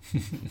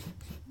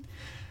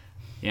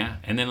yeah,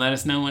 and then let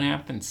us know what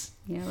happens.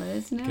 Yeah, let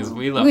us know. Because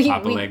we love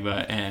Papa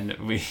Legba, and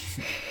we're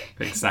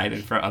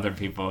excited for other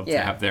people to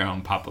have their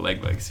own Papa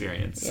Legba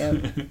experience.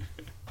 Yep.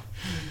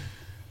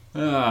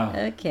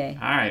 Okay.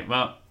 All right.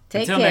 Well,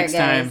 Take until care, next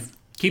guys. time,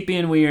 keep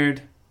being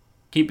weird,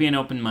 keep being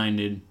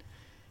open-minded,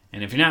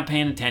 and if you're not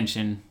paying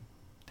attention,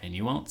 then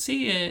you won't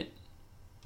see it.